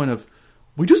to the point of,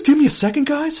 will you just give me a second,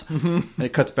 guys? And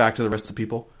it cuts back to the rest of the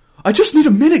people. I just need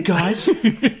a minute, guys.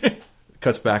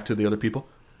 Cuts back to the other people.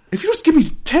 If you just give me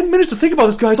 10 minutes to think about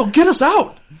this, guys, I'll get us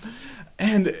out.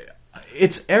 And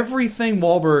it's everything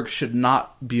Wahlberg should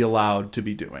not be allowed to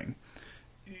be doing.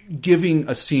 Giving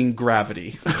a scene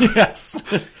gravity. Yes.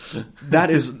 That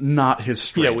is not his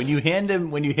strength. Yeah, when you hand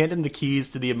him the keys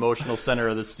to the emotional center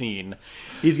of the scene,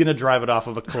 he's going to drive it off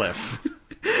of a cliff.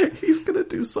 He's going to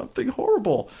do something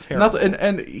horrible. Terrible.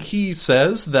 And he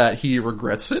says that he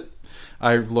regrets it.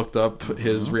 I looked up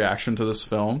his reaction to this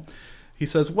film. He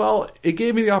says, well, it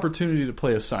gave me the opportunity to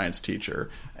play a science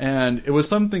teacher, and it was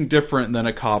something different than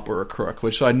a cop or a crook,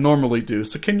 which I normally do,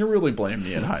 so can you really blame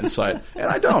me in hindsight? And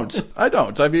I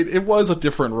don't. I mean, it was a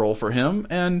different role for him,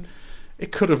 and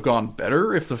it could have gone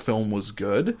better if the film was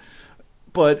good,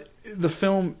 but the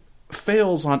film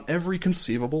fails on every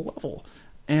conceivable level.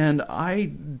 And I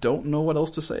don't know what else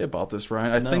to say about this,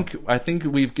 Ryan. I think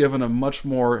we've given a much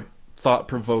more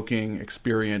thought-provoking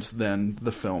experience than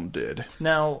the film did.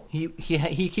 Now, he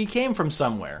came from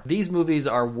somewhere. These movies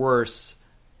are worse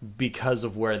because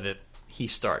of where he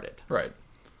started. Right.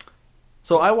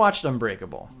 So I watched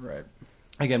Unbreakable. Right.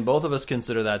 Again, both of us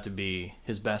consider that to be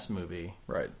his best movie.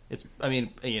 Right.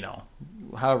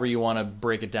 However you want to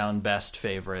break it down, best,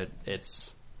 favorite,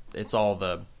 it's all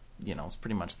it's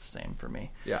pretty much the same for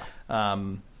me. Yeah.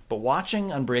 But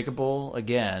watching Unbreakable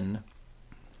again,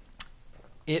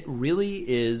 it really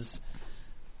is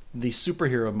the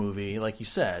superhero movie, like you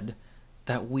said,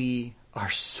 that we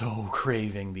are so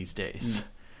craving these days.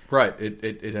 Right.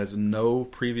 It has no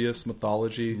previous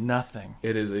mythology. Nothing.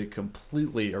 It is a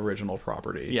completely original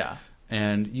property. Yeah.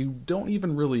 And you don't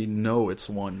even really know it's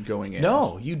one going in.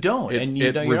 No, you don't.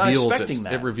 You're not expecting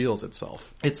that. It reveals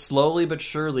itself. It slowly but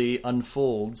surely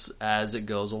unfolds as it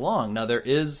goes along. Now, there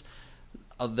is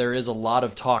a lot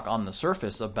of talk on the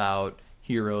surface about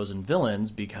heroes and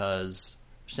villains because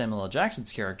Samuel L.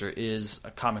 Jackson's character is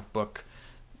a comic book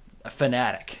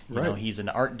fanatic. He's an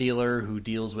art dealer who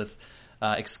deals with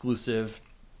exclusive,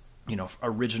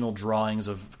 original drawings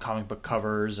of comic book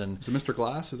covers. And is it Mr.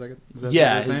 Glass? Is that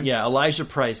his name? Yeah. Elijah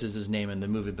Price is his name in the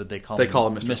movie, but they call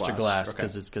him Mr. Glass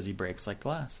because he breaks like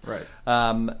glass. Right.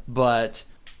 But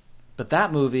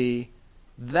that movie,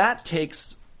 that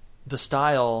takes the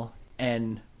style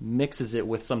and mixes it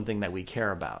with something that we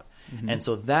care about. Mm-hmm. And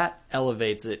so that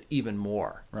elevates it even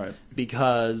more. Right.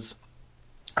 Because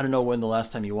I don't know when the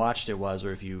last time you watched it was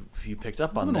or if you picked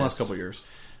up on this. In the last couple of years.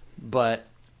 But,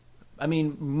 I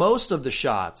mean, most of the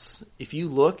shots, if you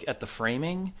look at the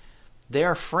framing, they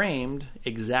are framed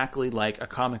exactly like a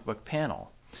comic book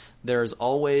panel. There's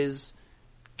always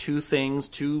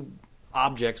two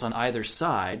objects on either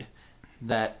side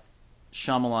that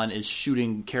Shyamalan is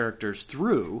shooting characters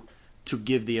through to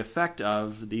give the effect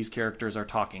of these characters are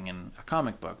talking in a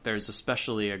comic book. There's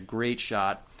especially a great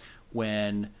shot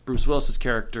when Bruce Willis's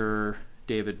character,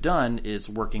 David Dunn, is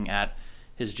working at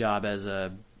his job as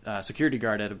a security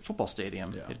guard at a football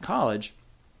stadium at college.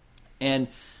 And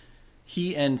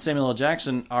he and Samuel L.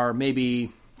 Jackson are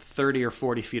maybe 30 or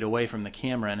 40 feet away from the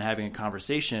camera and having a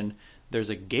conversation.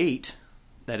 There's a gate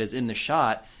that is in the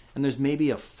shot, and there's maybe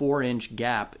a 4-inch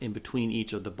gap in between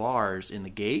each of the bars in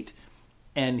the gate.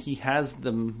 and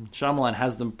Shyamalan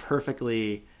has them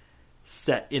perfectly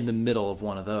set in the middle of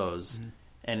one of those. Mm-hmm.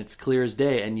 And it's clear as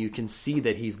day, and you can see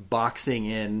that he's boxing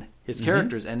in his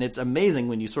characters, and it's amazing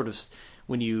when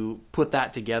you put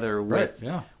that together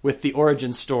with the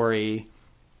origin story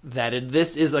that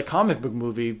this is a comic book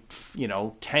movie,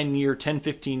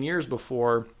 15 years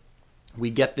before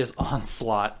we get this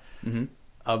onslaught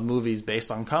of movies based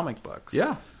on comic books.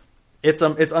 Yeah. It's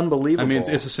unbelievable. I mean,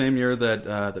 it's the same year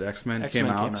that X-Men came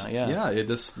out. Yeah.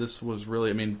 This was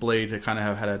really. I mean, Blade kind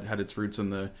of had its roots in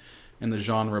the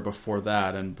genre before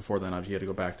that, and before then, obviously, you had to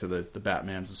go back to the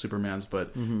Batmans, the Supermans.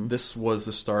 But this was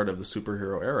the start of the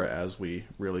superhero era as we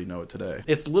really know it today.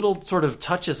 It's little sort of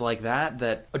touches like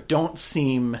that don't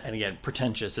seem, and again,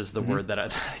 pretentious is the word that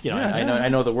I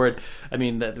know the word. I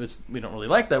mean, we don't really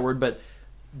like that word, but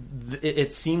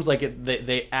it seems like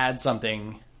they add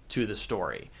something to the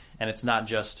story. And it's not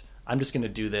just, I'm just going to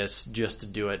do this just to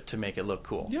do it to make it look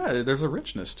cool. Yeah, there's a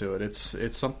richness to it. It's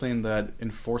something that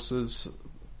enforces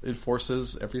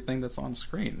everything that's on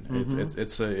screen.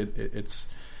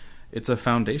 It's a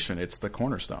foundation. It's the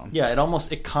cornerstone. Yeah,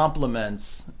 it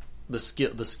complements the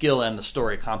skill and the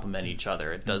story complement each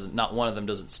other. It doesn't. Not one of them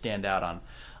doesn't stand out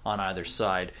on either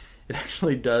side. It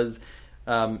actually does.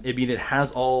 It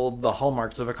has all the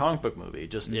hallmarks of a comic book movie.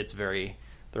 Just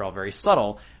they're all very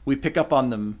subtle. We pick up on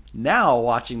them now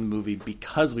watching the movie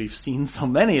because we've seen so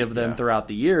many of them throughout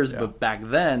the years. Yeah. But back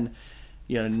then,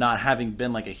 not having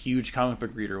been like a huge comic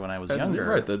book reader when I was younger.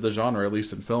 Right, the genre, at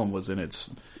least in film, was in its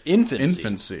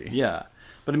infancy. Yeah.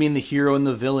 But I mean, the hero and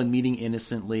the villain meeting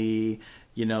innocently,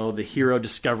 the hero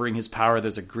discovering his power.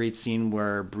 There's a great scene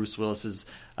where Bruce Willis is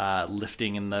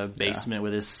lifting in the basement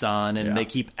with his son, and they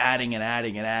keep adding and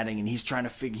adding and adding, and he's trying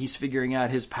to he's figuring out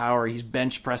his power. He's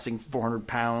bench pressing 400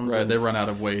 pounds. Right, they run out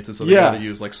of weights, and so they got to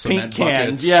use like cement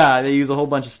buckets. Yeah, they use a whole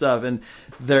bunch of stuff, and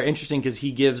they're interesting because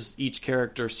he gives each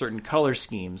character certain color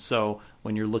schemes. So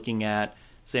when you're looking at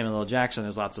Samuel L. Jackson,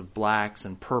 there's lots of blacks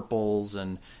and purples,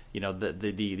 and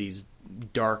these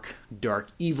dark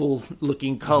evil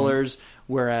looking colors,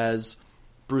 whereas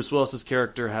Bruce Willis's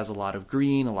character has a lot of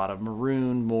green, a lot of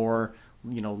maroon, more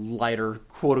lighter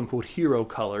quote unquote hero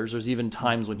colors. There's even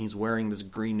times when he's wearing this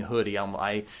green hoodie.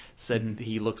 I said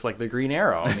he looks like the Green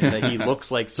Arrow. I mean, that he looks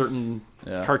like certain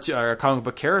cartoon or comic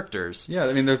book characters. Yeah,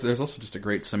 I mean, there's also just a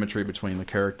great symmetry between the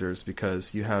characters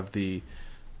because you have the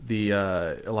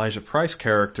Elijah Price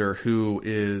character who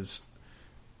is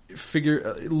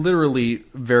literally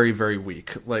very, very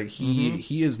weak. Like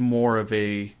he is more of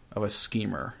a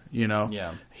schemer,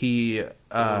 Yeah.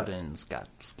 Gordon's got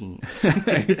schemes.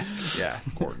 Yeah,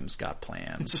 Gordon's got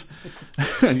plans.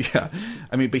 Yeah.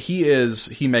 I mean, but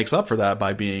he makes up for that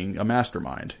by being a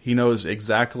mastermind. He knows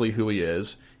exactly who he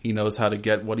is. He knows how to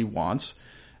get what he wants.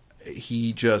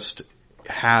 He just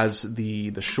has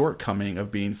the shortcoming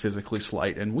of being physically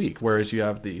slight and weak, whereas you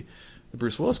have the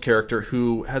Bruce Willis character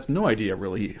who has no idea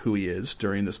really who he is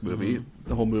during this movie.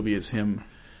 The whole movie is him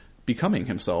becoming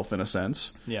himself in a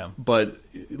sense. Yeah. But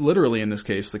literally in this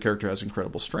case, the character has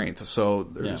incredible strength. So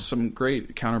there's some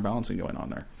great counterbalancing going on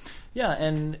there. Yeah,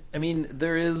 and I mean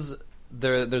there's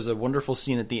a wonderful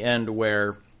scene at the end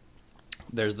where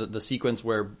there's the sequence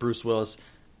where Bruce Willis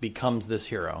becomes this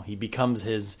hero. He becomes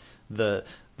the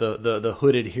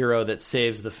hooded hero that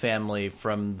saves the family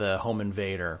from the home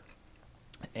invader.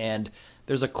 And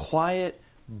there's a quiet,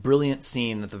 brilliant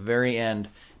scene at the very end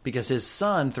because his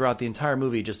son, throughout the entire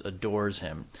movie, just adores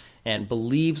him and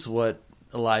believes what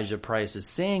Elijah Price is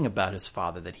saying about his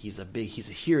father, that he's a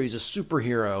hero, he's a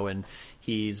superhero, and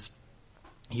he's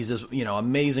this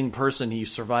amazing person. He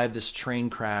survived this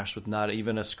train crash with not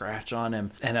even a scratch on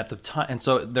him. And at the time, and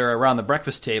so they're around the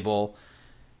breakfast table.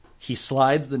 He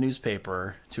slides the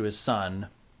newspaper to his son,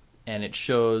 and it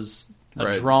shows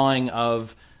a drawing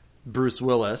of Bruce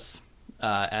Willis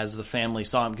as the family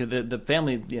saw him. Because the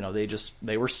family,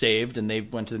 they were saved, and they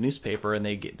went to the newspaper and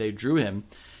they drew him,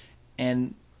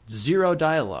 and zero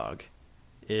dialogue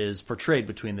is portrayed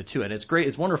between the two, and it's great.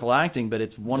 It's wonderful acting, but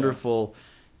it's wonderful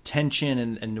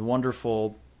tension and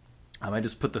wonderful. I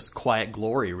just put this quiet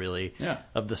glory, really,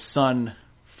 of the son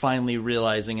finally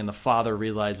realizing and the father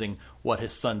realizing what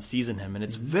his son sees in him, and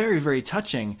it's very, very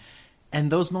touching.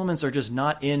 And those moments are just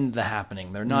not in The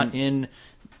Happening. They're not in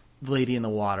Lady in the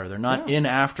Water. They're not in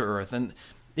After Earth. And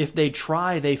if they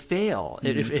try, they fail.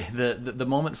 If the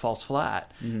moment falls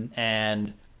flat.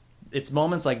 And it's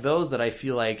moments like those that I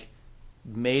feel like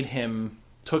made him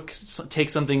take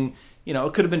something,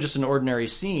 it could have been just an ordinary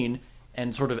scene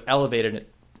and sort of elevated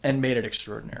it and made it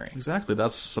extraordinary. Exactly.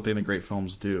 That's something that great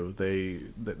films do.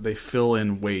 They fill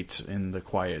in weight in the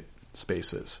quiet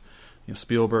spaces.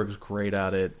 Spielberg's great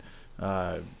at it.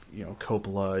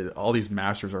 Coppola, all these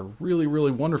masters are really,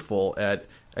 really wonderful at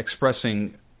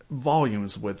expressing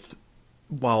volumes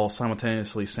while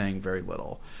simultaneously saying very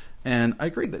little. And I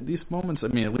agree that these moments,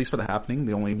 at least for The Happening,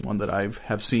 the only one that I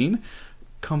have seen,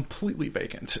 completely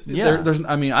vacant. Yeah.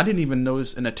 I didn't even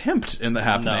notice an attempt in The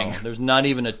Happening. No, there's not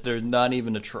even a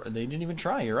try. They didn't even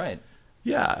try. You're right.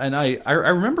 Yeah, and I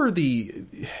remember the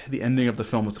ending of the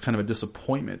film was kind of a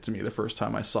disappointment to me the first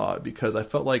time I saw it, because I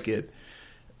felt like it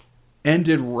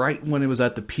ended right when it was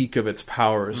at the peak of its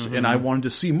powers, and I wanted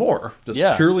to see more. Just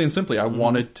purely and simply, I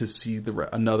wanted to see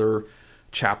another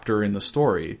chapter in the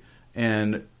story.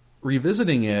 And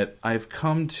revisiting it, I've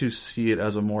come to see it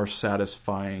as a more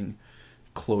satisfying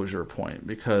closure point,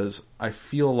 because I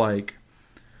feel like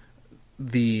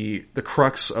the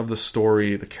crux of the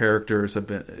story, the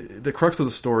crux of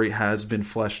the story has been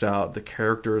fleshed out. The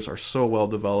characters are so well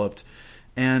developed,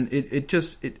 and it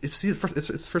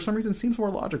for some reason seems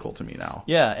more logical to me now.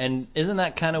 Yeah, and isn't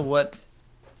that kind of what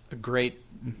a great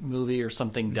movie or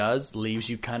something does? Leaves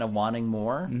you kind of wanting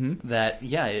more. That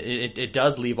it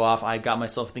does leave off. I got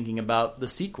myself thinking about the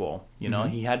sequel.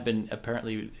 He had been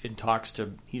apparently in talks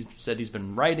to. He said he's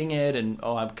been writing it, and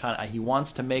he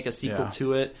wants to make a sequel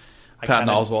to it. Patton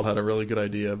Oswalt had a really good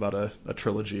idea about a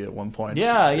trilogy at one point.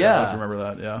 Yeah. I remember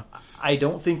that. Yeah. I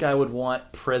don't think I would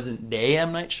want present day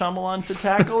M. Night Shyamalan to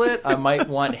tackle it. I might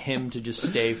want him to just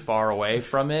stay far away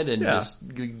from it and just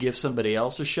give somebody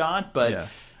else a shot. But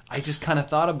I just kind of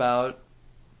thought about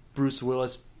Bruce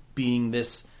Willis being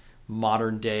this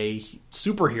modern day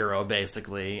superhero,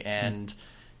 basically, and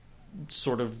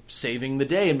sort of saving the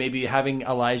day, and maybe having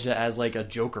Elijah as like a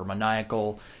Joker,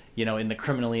 maniacal, in the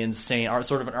criminally insane,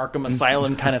 sort of an Arkham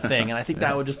Asylum kind of thing. And I think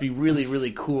that would just be really,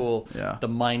 really cool, the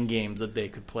mind games that they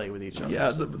could play with each other.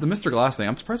 Yeah, the Mr. Glass thing,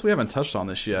 I'm surprised we haven't touched on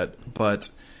this yet, but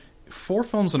 4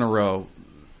 films in a row,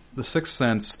 The Sixth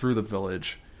Sense, Through the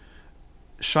Village,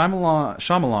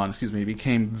 Shyamalan,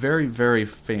 became very, very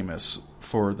famous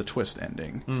for the twist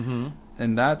ending. Mm-hmm.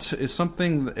 And that is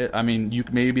something, you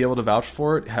may be able to vouch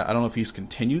for it. I don't know if he's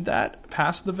continued that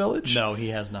past The Village. No, he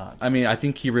has not. I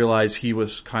think he realized he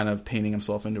was kind of painting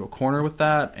himself into a corner with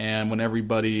that. And when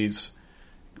everybody's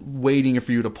waiting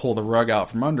for you to pull the rug out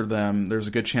from under them, there's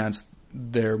a good chance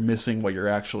they're missing what you're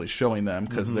actually showing them,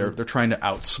 because they're trying to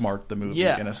outsmart the movie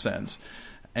in a sense.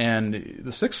 And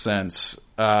The Sixth Sense,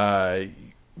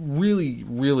 really,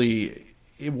 really,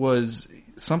 it was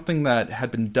something that had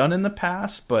been done in the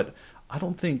past, but I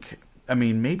don't think,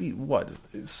 maybe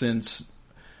since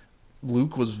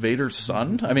Luke was Vader's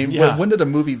son? When did a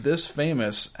movie this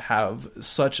famous have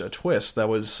such a twist that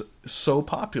was so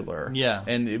popular? Yeah.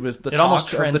 And it was the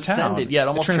talk of the town. Yeah, it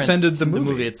almost transcended the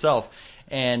movie itself,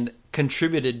 and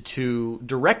contributed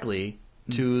directly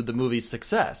to the movie's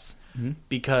success. Mm-hmm.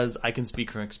 Because I can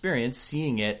speak from experience,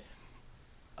 seeing it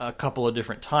a couple of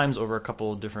different times over a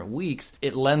couple of different weeks,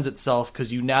 it lends itself,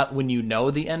 because when you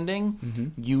know the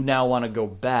ending, you now want to go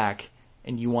back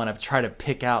and you want to try to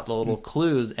pick out the little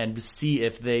clues and see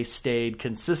if they stayed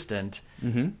consistent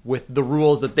with the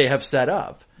rules that they have set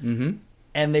up. Mm-hmm.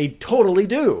 And they totally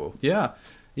do. Yeah.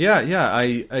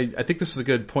 I think this is a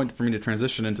good point for me to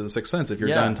transition into The Sixth Sense if you're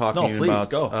done talking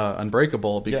about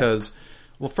Unbreakable, because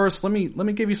well, first let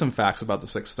me give you some facts about The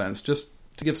Sixth Sense, just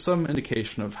to give some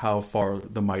indication of how far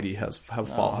the mighty has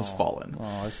fallen.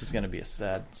 Oh, this is going to be a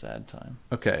sad, sad time.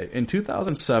 Okay, in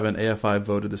 2007, AFI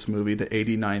voted this movie the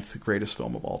 89th greatest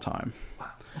film of all time.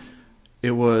 Wow.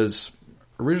 It was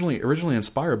originally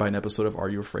inspired by an episode of Are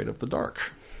You Afraid of the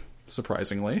Dark?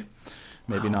 Surprisingly.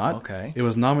 Maybe not. Okay. It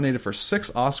was nominated for 6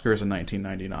 Oscars in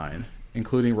 1999,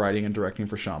 including writing and directing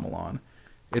for Shyamalan.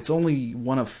 It's only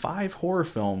one of 5 horror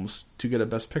films to get a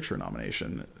Best Picture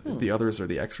nomination. The others are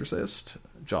The Exorcist,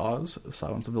 Jaws,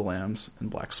 Silence of the Lambs, and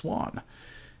Black Swan.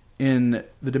 In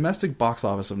the domestic box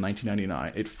office of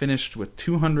 1999, it finished with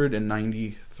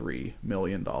 $293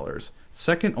 million,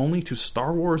 second only to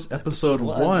Star Wars Episode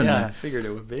 1. Yeah, I figured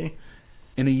it would be.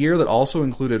 In a year that also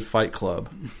included Fight Club,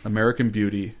 American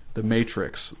Beauty, The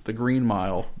Matrix, The Green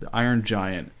Mile, The Iron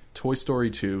Giant, Toy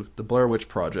Story 2, The Blair Witch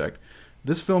Project,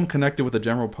 this film connected with the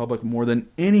general public more than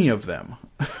any of them.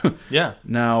 Yeah.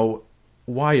 Now,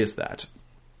 why is that?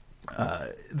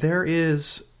 There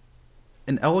is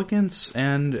an elegance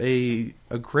and a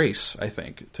grace, I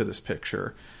think, to this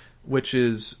picture, which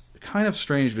is kind of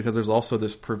strange because there's also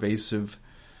this pervasive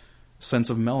sense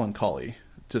of melancholy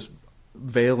just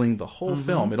veiling the whole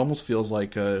film. It almost feels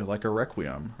like a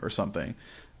requiem or something.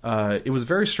 It was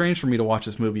very strange for me to watch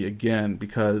this movie again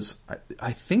because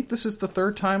I think this is the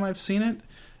 3rd time I've seen it.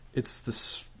 It's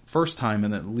the first time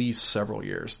in at least several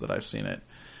years that I've seen it.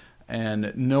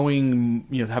 And knowing,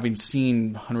 having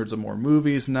seen hundreds of more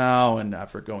movies now, and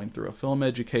after going through a film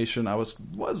education, I was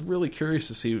really curious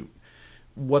to see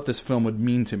what this film would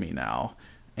mean to me now.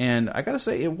 And I gotta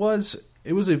say, it was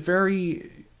a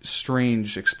very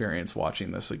strange experience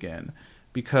watching this again,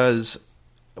 because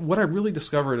what I really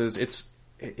discovered is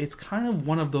it's kind of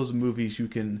one of those movies you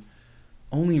can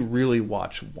only really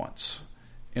watch once,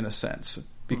 in a sense,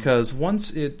 because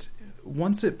once it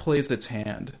plays its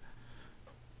hand,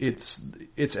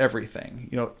 it's everything.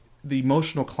 The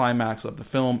emotional climax of the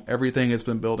film, everything it's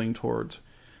been building towards,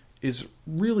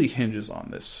 really hinges on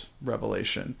this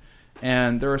revelation.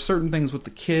 And there are certain things with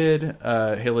the kid,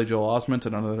 Haley Joel Osment,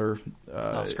 and another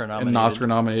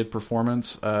Oscar-nominated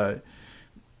performance.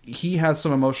 He has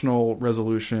some emotional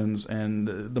resolutions, and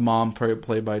the mom,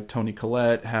 played by Toni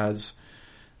Collette, has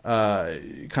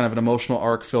kind of an emotional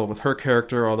arc filled with her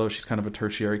character, although she's kind of a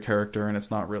tertiary character, and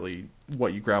it's not really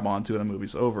what you grab onto and the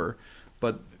movie's over.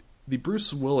 But the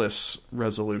Bruce Willis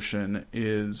resolution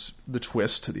is the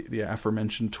twist, the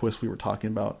aforementioned twist we were talking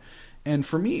about. And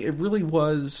for me, it really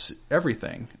was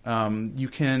everything. You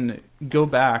can go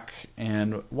back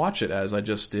and watch it as I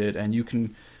just did, and you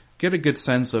can get a good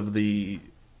sense of the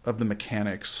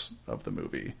mechanics of the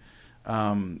movie.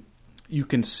 You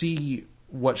can see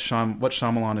what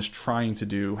Shyamalan is trying to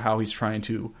do, how he's trying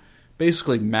to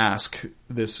basically mask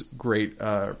this great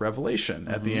revelation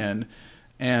at the end.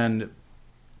 And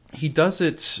he does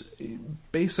it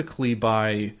basically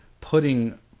by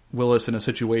putting Willis in a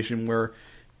situation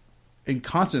in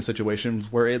constant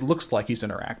situations where it looks like he's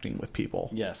interacting with people.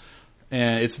 Yes.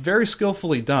 And it's very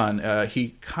skillfully done.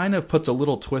 He kind of puts a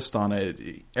little twist on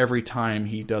it every time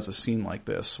he does a scene like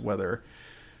this, whether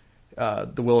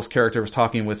the Willis character was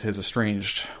talking with his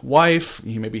estranged wife,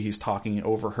 maybe he's talking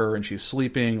over her and she's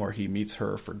sleeping, or he meets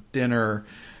her for dinner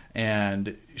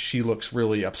and she looks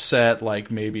really upset,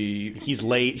 like maybe he's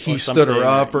late, he stood her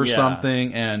up or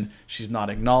something, and she's not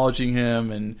acknowledging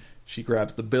him, and she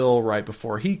grabs the bill right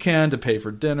before he can to pay for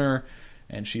dinner,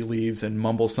 and she leaves and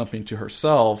mumbles something to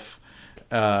herself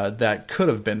that could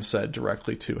have been said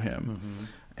directly to him.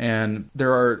 And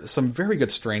there are some very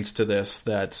good strains to this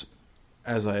that,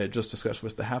 as I had just discussed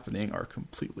with The Happening, are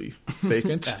completely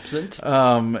vacant. Absent.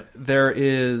 There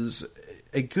is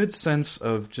a good sense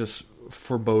of just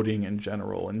foreboding in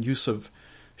general, and use of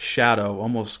shadow,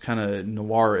 almost kind of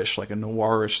noirish, like a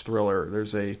noirish thriller.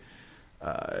 There's a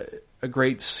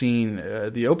great scene,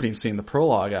 the opening scene, the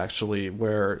prologue actually,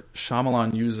 where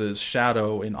Shyamalan uses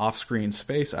shadow in off-screen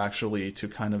space actually to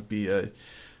kind of be a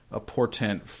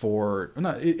portent for.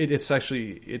 It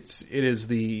is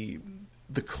the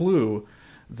clue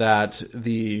that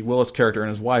the Willis character and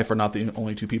his wife are not the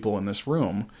only two people in this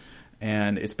room,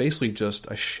 and it's basically just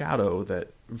a shadow that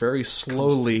very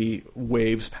slowly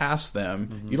waves past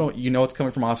them. You know it's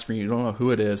coming from off screen, you don't know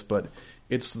who it is, but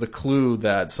it's the clue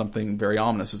that something very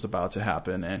ominous is about to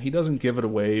happen, and he doesn't give it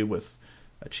away with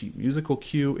a cheap musical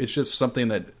cue. It's just something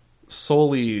that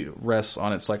solely rests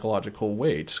on its psychological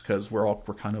weight, because we're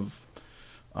kind of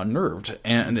unnerved,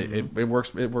 and it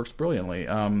works brilliantly.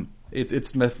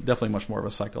 It's definitely much more of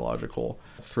a psychological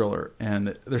thriller,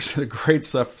 and there's a great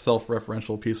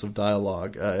self-referential piece of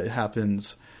dialogue. It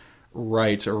happens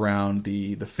right around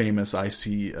the famous "I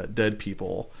see dead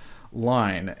people"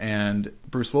 line, and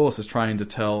Bruce Willis is trying to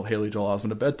tell Haley Joel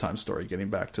Osment a bedtime story, getting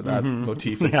back to that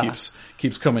motif that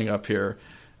keeps coming up here,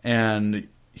 and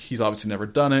he's obviously never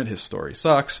done it. His story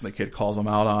sucks. The kid calls him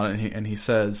out on it, and he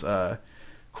says,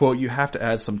 quote, "You have to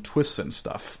add some twists and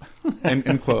stuff,"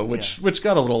 end quote, which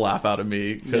got a little laugh out of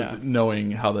me,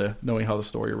 knowing how the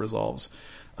story resolves.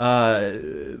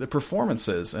 The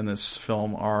performances in this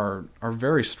film are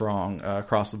very strong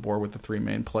across the board with the three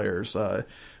main players.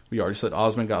 We already said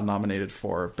Osment got nominated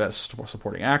for Best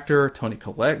Supporting Actor. Toni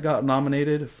Collette got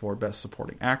nominated for Best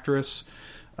Supporting Actress.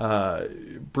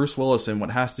 Bruce Willis in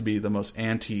what has to be the most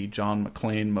anti-John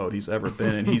McClane mode he's ever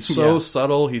been in. He's so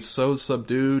subtle. He's so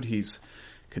subdued. He's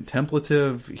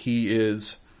contemplative. He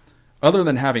is, other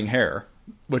than having hair,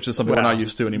 which is something we're not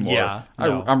used to anymore. Yeah,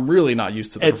 no. I'm really not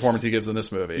used to the performance he gives in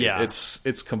this movie. Yeah.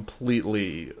 It's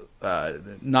completely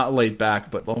not laid back,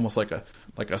 but almost like a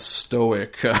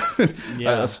stoic,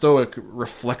 a stoic,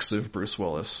 reflexive Bruce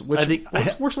Willis, which I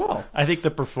think works well. I think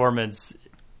the performance,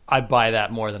 I buy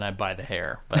that more than I buy the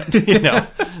hair. But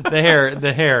the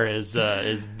hair is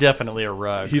definitely a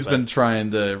rug. He's been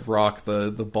trying to rock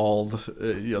the bald,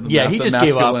 he just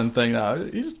gave up. Thing now.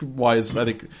 He's wise, I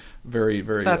think. Very,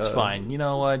 very. That's fine. You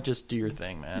know what? Just do your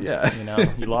thing, man.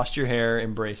 Yeah. You lost your hair.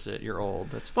 Embrace it. You're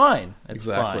old. That's fine. It's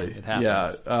exactly. Fine. It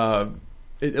happens.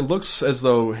 Yeah. it looks as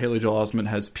though Haley Joel Osment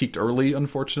has peaked early,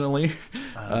 unfortunately.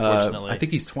 Unfortunately. I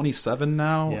think he's 27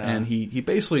 now, Yeah. and he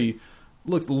basically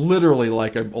looks literally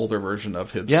like an older version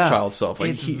of his child self.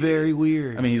 Like it's very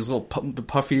weird. I mean, he's a little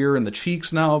puffier in the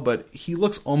cheeks now, but he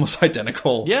looks almost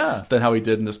identical than how he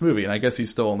did in this movie. And I guess he's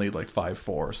still only like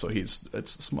 5'4", so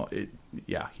it's small.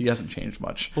 He hasn't changed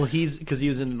much. Well, because he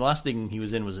was in the last thing he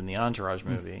was in the Entourage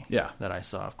movie. That I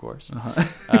saw, of course.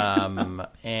 And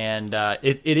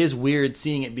it is weird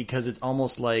seeing it because it's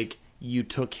almost like you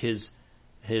took his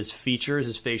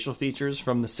facial features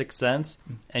from The Sixth Sense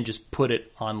and just put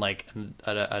it on like an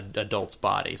adult's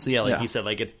body. So like you said,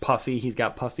 like it's puffy. He's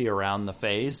got puffy around the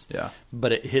face. Yeah.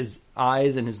 But his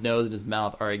eyes and his nose and his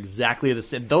mouth are exactly the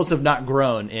same. Those have not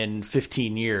grown in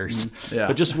 15 years. Yeah.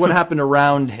 But just what happened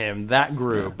around him, that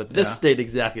grew. Yeah. But this stayed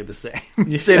exactly the same.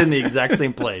 It stayed in the exact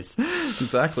same place.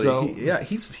 Exactly. So,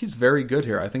 he's very good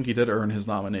here. I think he did earn his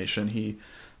nomination. He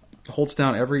holds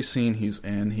down every scene he's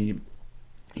in.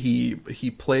 He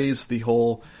plays the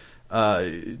whole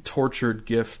tortured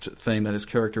gift thing that his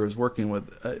character is working with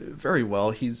very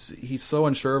well. He's so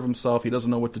unsure of himself. He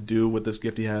doesn't know what to do with this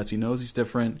gift he has. He knows he's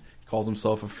different. He calls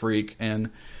himself a freak, and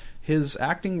his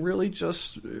acting really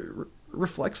just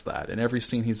reflects that in every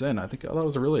scene he's in. I thought it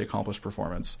was a really accomplished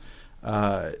performance.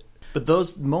 But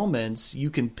those moments you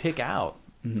can pick out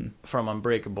from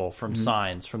Unbreakable, from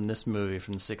Signs, from this movie,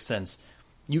 from The Sixth Sense.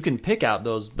 You can pick out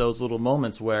those little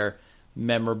moments where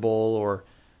memorable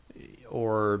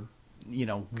or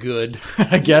good,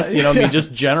 I guess, I mean,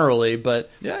 just generally, but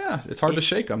it's hard to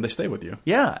shake them. They stay with you.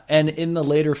 Yeah. And in the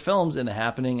later films, in The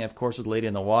Happening, of course, with Lady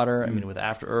in the Water, I mean, with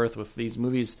After Earth, with these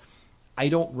movies, I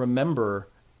don't remember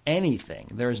anything.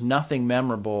 There's nothing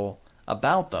memorable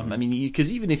about them. I mean,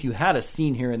 because even if you had a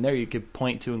scene here and there, you could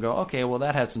point to and go, okay, well,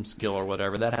 that has some skill or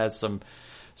whatever. That has some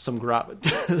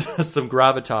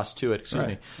gravitas to it. Excuse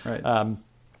me. Right.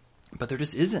 But there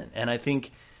just isn't. And I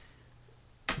think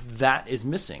that is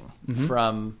missing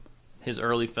from his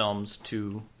early films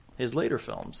to his later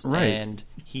films. Right. And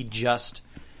he just,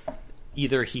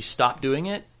 either he stopped doing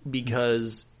it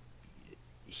because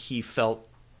he felt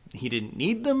he didn't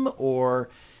need them, or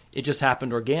it just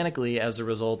happened organically as a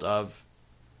result of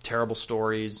terrible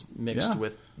stories mixed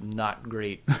with not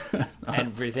great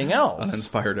everything else.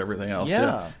 Uninspired everything else.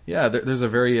 Yeah.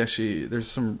 There's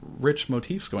some rich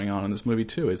motifs going on in this movie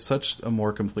too. It's such a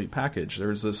more complete package.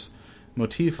 There's this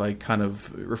motif I kind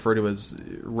of refer to as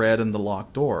Red and the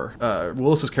Locked Door.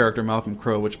 Willis's character Malcolm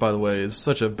Crowe, which by the way is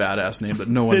such a badass name that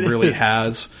no one really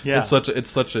has. Yeah. It's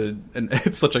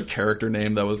such a character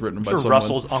name that was written by someone.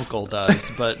 Russell's uncle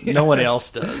does, but no one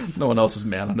else does. No one else is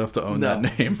man enough to own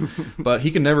that name. But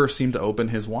he can never seem to open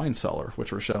his wine cellar,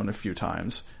 which we're shown a few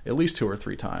times, at least 2 or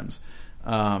 3 times.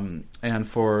 And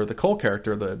for the Cole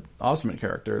character, the Osment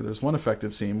character, there's one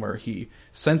effective scene where he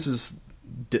senses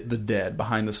the dead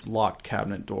behind this locked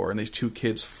cabinet door, and these 2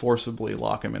 kids forcibly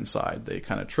lock him inside. They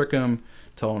kind of trick him,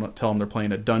 tell him they're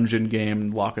playing a dungeon game,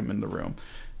 and lock him in the room.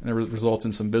 And it results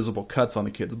in some visible cuts on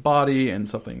the kid's body and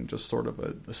something just sort of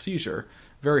a seizure.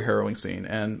 Very harrowing scene.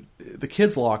 And the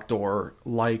kid's locked door,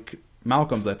 like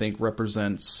Malcolm's, I think,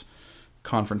 represents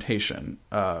confrontation.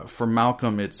 For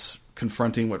Malcolm, it's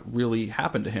confronting what really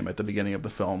happened to him at the beginning of the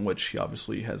film, which he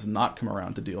obviously has not come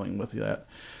around to dealing with yet.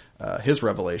 His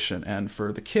revelation. And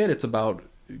for the kid, it's about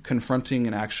confronting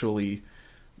and actually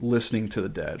listening to the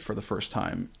dead for the first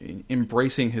time,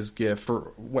 embracing his gift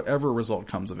for whatever result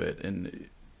comes of it, and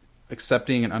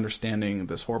accepting and understanding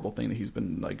this horrible thing that he's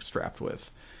been strapped with.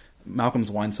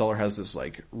 Malcolm's wine cellar has this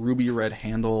ruby red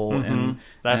handle, and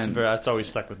that's always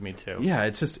stuck with me too. Yeah,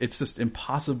 it's just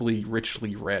impossibly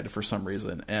richly red for some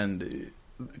reason, and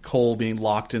Cole being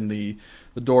locked in the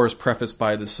door is prefaced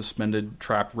by the suspended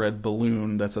trapped red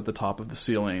balloon that's at the top of the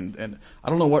ceiling, and I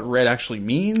don't know what red actually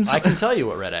means. I can tell you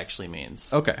what red actually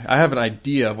means. Okay, I have an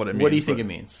idea of what it means. What do you think it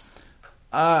means?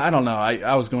 I don't know.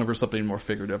 I was going for something more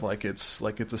figurative, like it's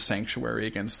a sanctuary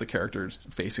against the characters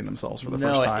facing themselves for the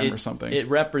first time or something. It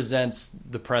represents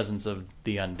the presence of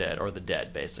the undead or the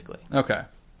dead, basically. Okay.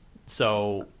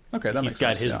 So that he's makes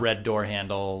got sense, his red door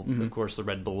handle, of course, the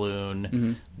red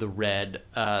balloon, the red.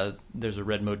 There's a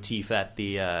red motif at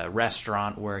the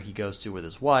restaurant where he goes to with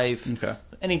his wife. Okay.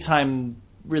 Anytime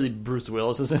really Bruce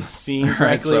Willis is in a scene, right,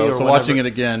 frankly. So watching it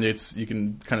again, you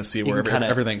can kind of see where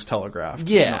everything's telegraphed.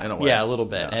 Yeah, in a way. Yeah, a little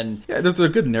bit. Yeah. And there's a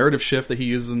good narrative shift that he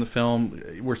uses in the film.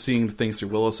 We're seeing things through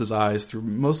Willis's eyes through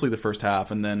mostly the first half,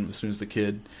 and then as soon as the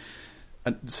kid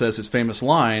says his famous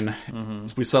line,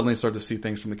 we suddenly start to see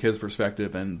things from the kid's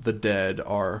perspective, and the dead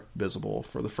are visible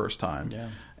for the first time. Yeah.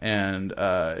 And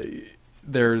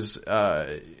there's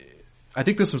I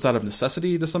think this was out of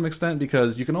necessity to some extent,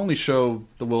 because you can only show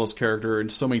the Willis character in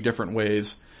so many different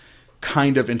ways,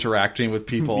 kind of interacting with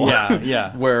people.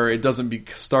 Yeah. Where it doesn't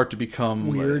start to become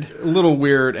Weird. a little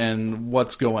weird and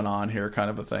what's going on here kind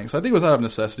of a thing. So I think it was out of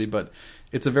necessity, but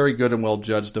it's a very good and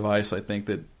well-judged device. I think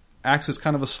that acts as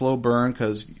kind of a slow burn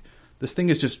because this thing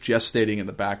is just gestating in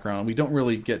the background. We don't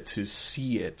really get to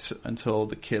see it until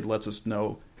the kid lets us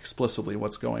know explicitly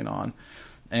what's going on.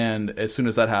 And as soon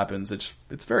as that happens, it's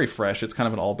very fresh. It's kind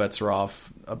of an all bets are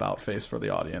off about face for the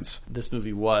audience. This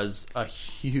movie was a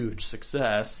huge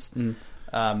success.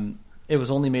 It was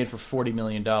only made for $40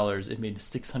 million. It made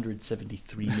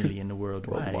 $673 million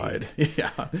worldwide.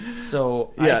 Yeah.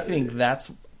 So I think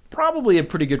that's probably a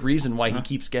pretty good reason why he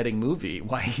keeps getting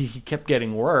why he kept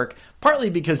getting work. Partly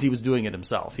because he was doing it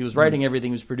himself. He was writing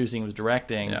everything, he was producing, he was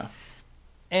directing. Yeah.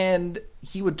 And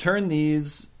he would turn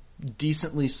these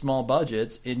decently small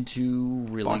budgets into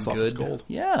really Box office good gold.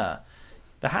 Yeah.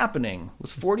 The Happening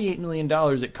was $48 million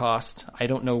it cost. I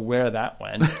don't know where that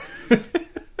went.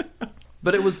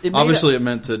 But it made Obviously, it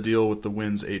meant to deal with the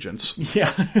Wynn's agents.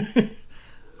 Yeah.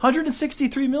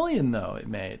 $163 million though it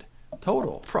made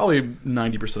total. Probably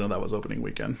 90% of that was opening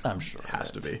weekend. I'm sure it has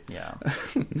to be. Yeah.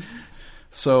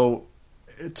 So,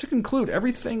 to conclude,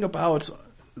 everything about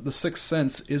The Sixth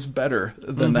Sense is better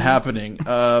than The Happening.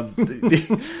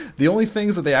 The only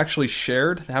things that they actually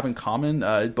have in common,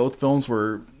 both films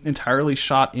were entirely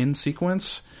shot in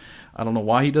sequence. I don't know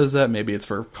why he does that. Maybe it's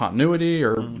for continuity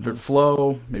or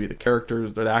flow. Maybe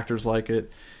the actors like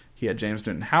it. He had James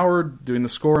Newton Howard doing the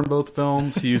score in both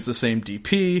films. He used the same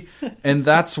DP, and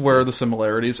that's where the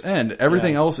similarities end.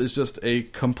 Everything else is just a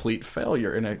complete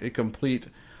failure and a complete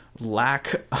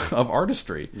lack of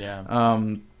artistry. Yeah.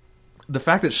 The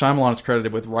fact that Shyamalan is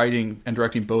credited with writing and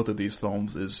directing both of these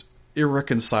films is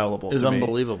irreconcilable. Is to me.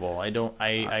 unbelievable.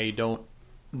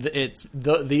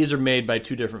 These are made by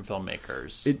two different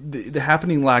filmmakers. The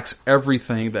Happening lacks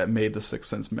everything that made The Sixth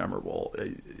Sense memorable.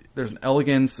 There's an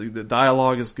elegance, the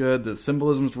dialogue is good, the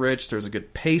symbolism is rich, there's a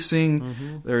good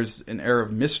pacing, there's an air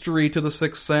of mystery to The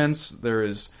Sixth Sense, there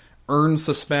is earned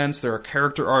suspense, there are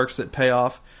character arcs that pay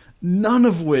off, none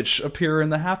of which appear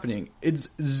in The Happening. It's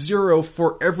zero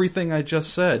for everything I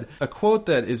just said. A quote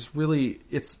that is really,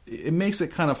 it makes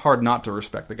it kind of hard not to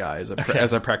respect the guy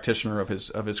as a practitioner of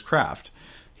his craft.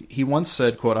 He once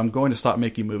said, quote, "I'm going to stop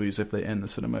making movies if they end the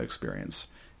cinema experience.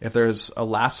 If there's a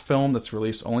last film that's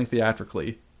released only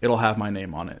theatrically, it'll have my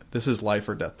name on it. This is life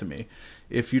or death to me.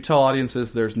 If you tell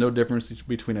audiences there's no difference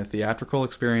between a theatrical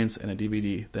experience and a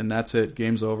DVD, then that's it,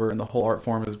 game's over, and the whole art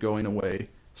form is going away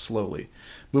slowly.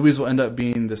 Movies will end up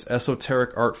being this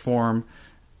esoteric art form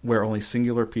where only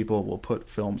singular people will put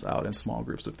films out in small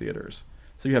groups of theaters."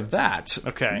 So you have that,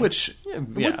 which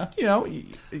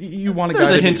you want to.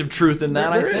 There's a hint of truth in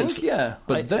that, there I think. is. Yeah,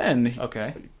 but then,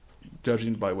 okay,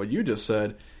 judging by what you just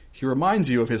said, he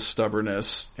reminds you of his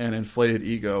stubbornness and inflated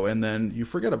ego, and then you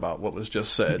forget about what was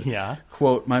just said. Yeah.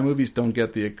 Quote, my movies don't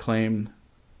get acclaim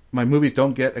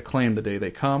the day they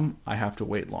come. I have to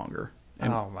wait longer.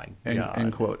 Oh my God.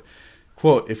 End quote.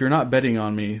 Quote, if you're not betting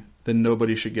on me, then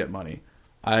nobody should get money.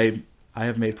 I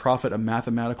have made profit a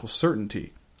mathematical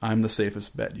certainty. I'm the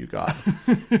safest bet you got.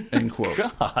 End quote.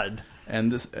 God.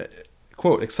 And this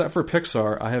quote, except for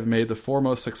Pixar, I have made the four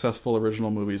most successful original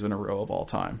movies in a row of all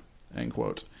time. End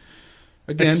quote.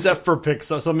 Again, except for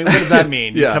Pixar. So I mean, what does that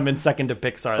mean? Yeah. You come in second to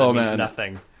Pixar. That means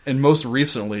nothing. And most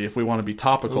recently, if we want to be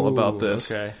topical about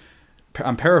this,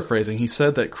 I'm paraphrasing. He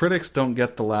said that critics don't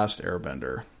get The Last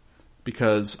Airbender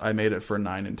because I made it for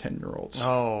 9 and 10-year-olds.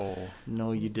 Oh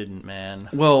no, you didn't, man.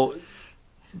 Well,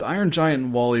 The Iron Giant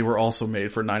and WALL-E were also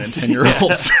made for 9 and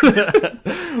 10-year-olds.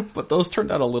 But those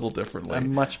turned out a little differently.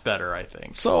 Much better, I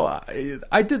think. So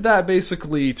I did that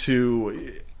basically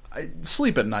to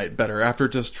sleep at night better after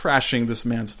just trashing this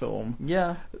man's film.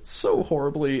 Yeah. So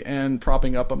horribly and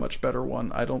propping up a much better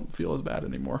one. I don't feel as bad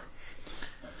anymore.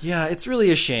 Yeah, it's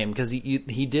really a shame because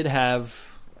he did have...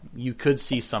 You could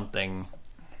see something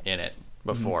in it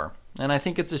before. Mm-hmm. And I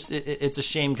think it's a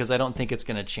shame because I don't think it's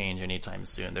going to change anytime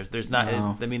soon. There's not.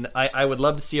 No. I mean, I would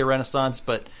love to see a renaissance,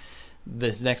 but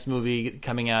this next movie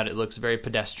coming out, it looks very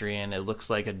pedestrian. It looks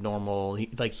like a normal,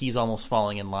 he's almost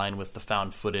falling in line with the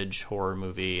found footage horror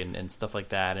movie and stuff like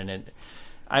that. And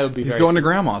I would be. He's going to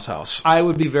grandma's house. I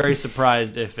would be very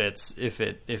surprised if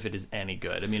it is any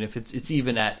good. I mean, if it's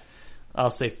even at, I'll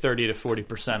say 30 to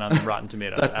 40% on Rotten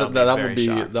Tomatoes.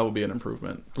 that would be an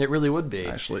improvement. It really would be.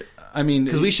 Actually, I mean,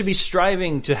 because we should be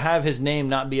striving to have his name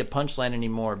not be a punchline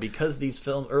anymore because these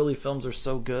early films are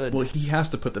so good. Well, he has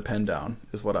to put the pen down,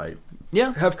 is what I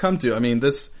have come to. I mean,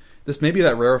 this may be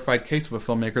that rarefied case of a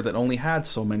filmmaker that only had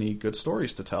so many good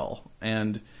stories to tell,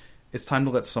 and it's time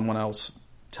to let someone else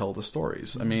tell the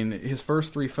stories. I mean, his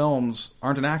first 3 films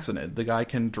aren't an accident. The guy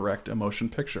can direct a motion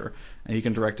picture, and he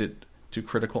can direct it to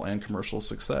critical and commercial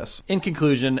success. In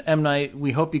conclusion, M. Night,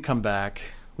 we hope you come back.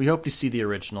 We hope to see the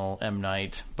original M.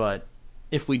 Night, but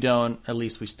if we don't, at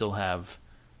least we still have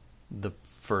the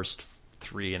first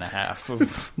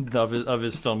 3.5 of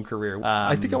his film career.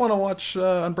 I think I want to watch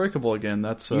Unbreakable again.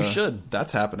 You should.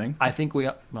 That's happening. I think we...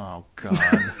 Oh, God.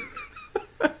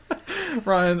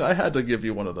 Ryan, I had to give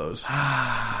you one of those.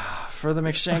 For the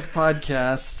McShank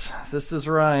Podcast, this is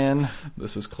Ryan.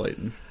 This is Clayton.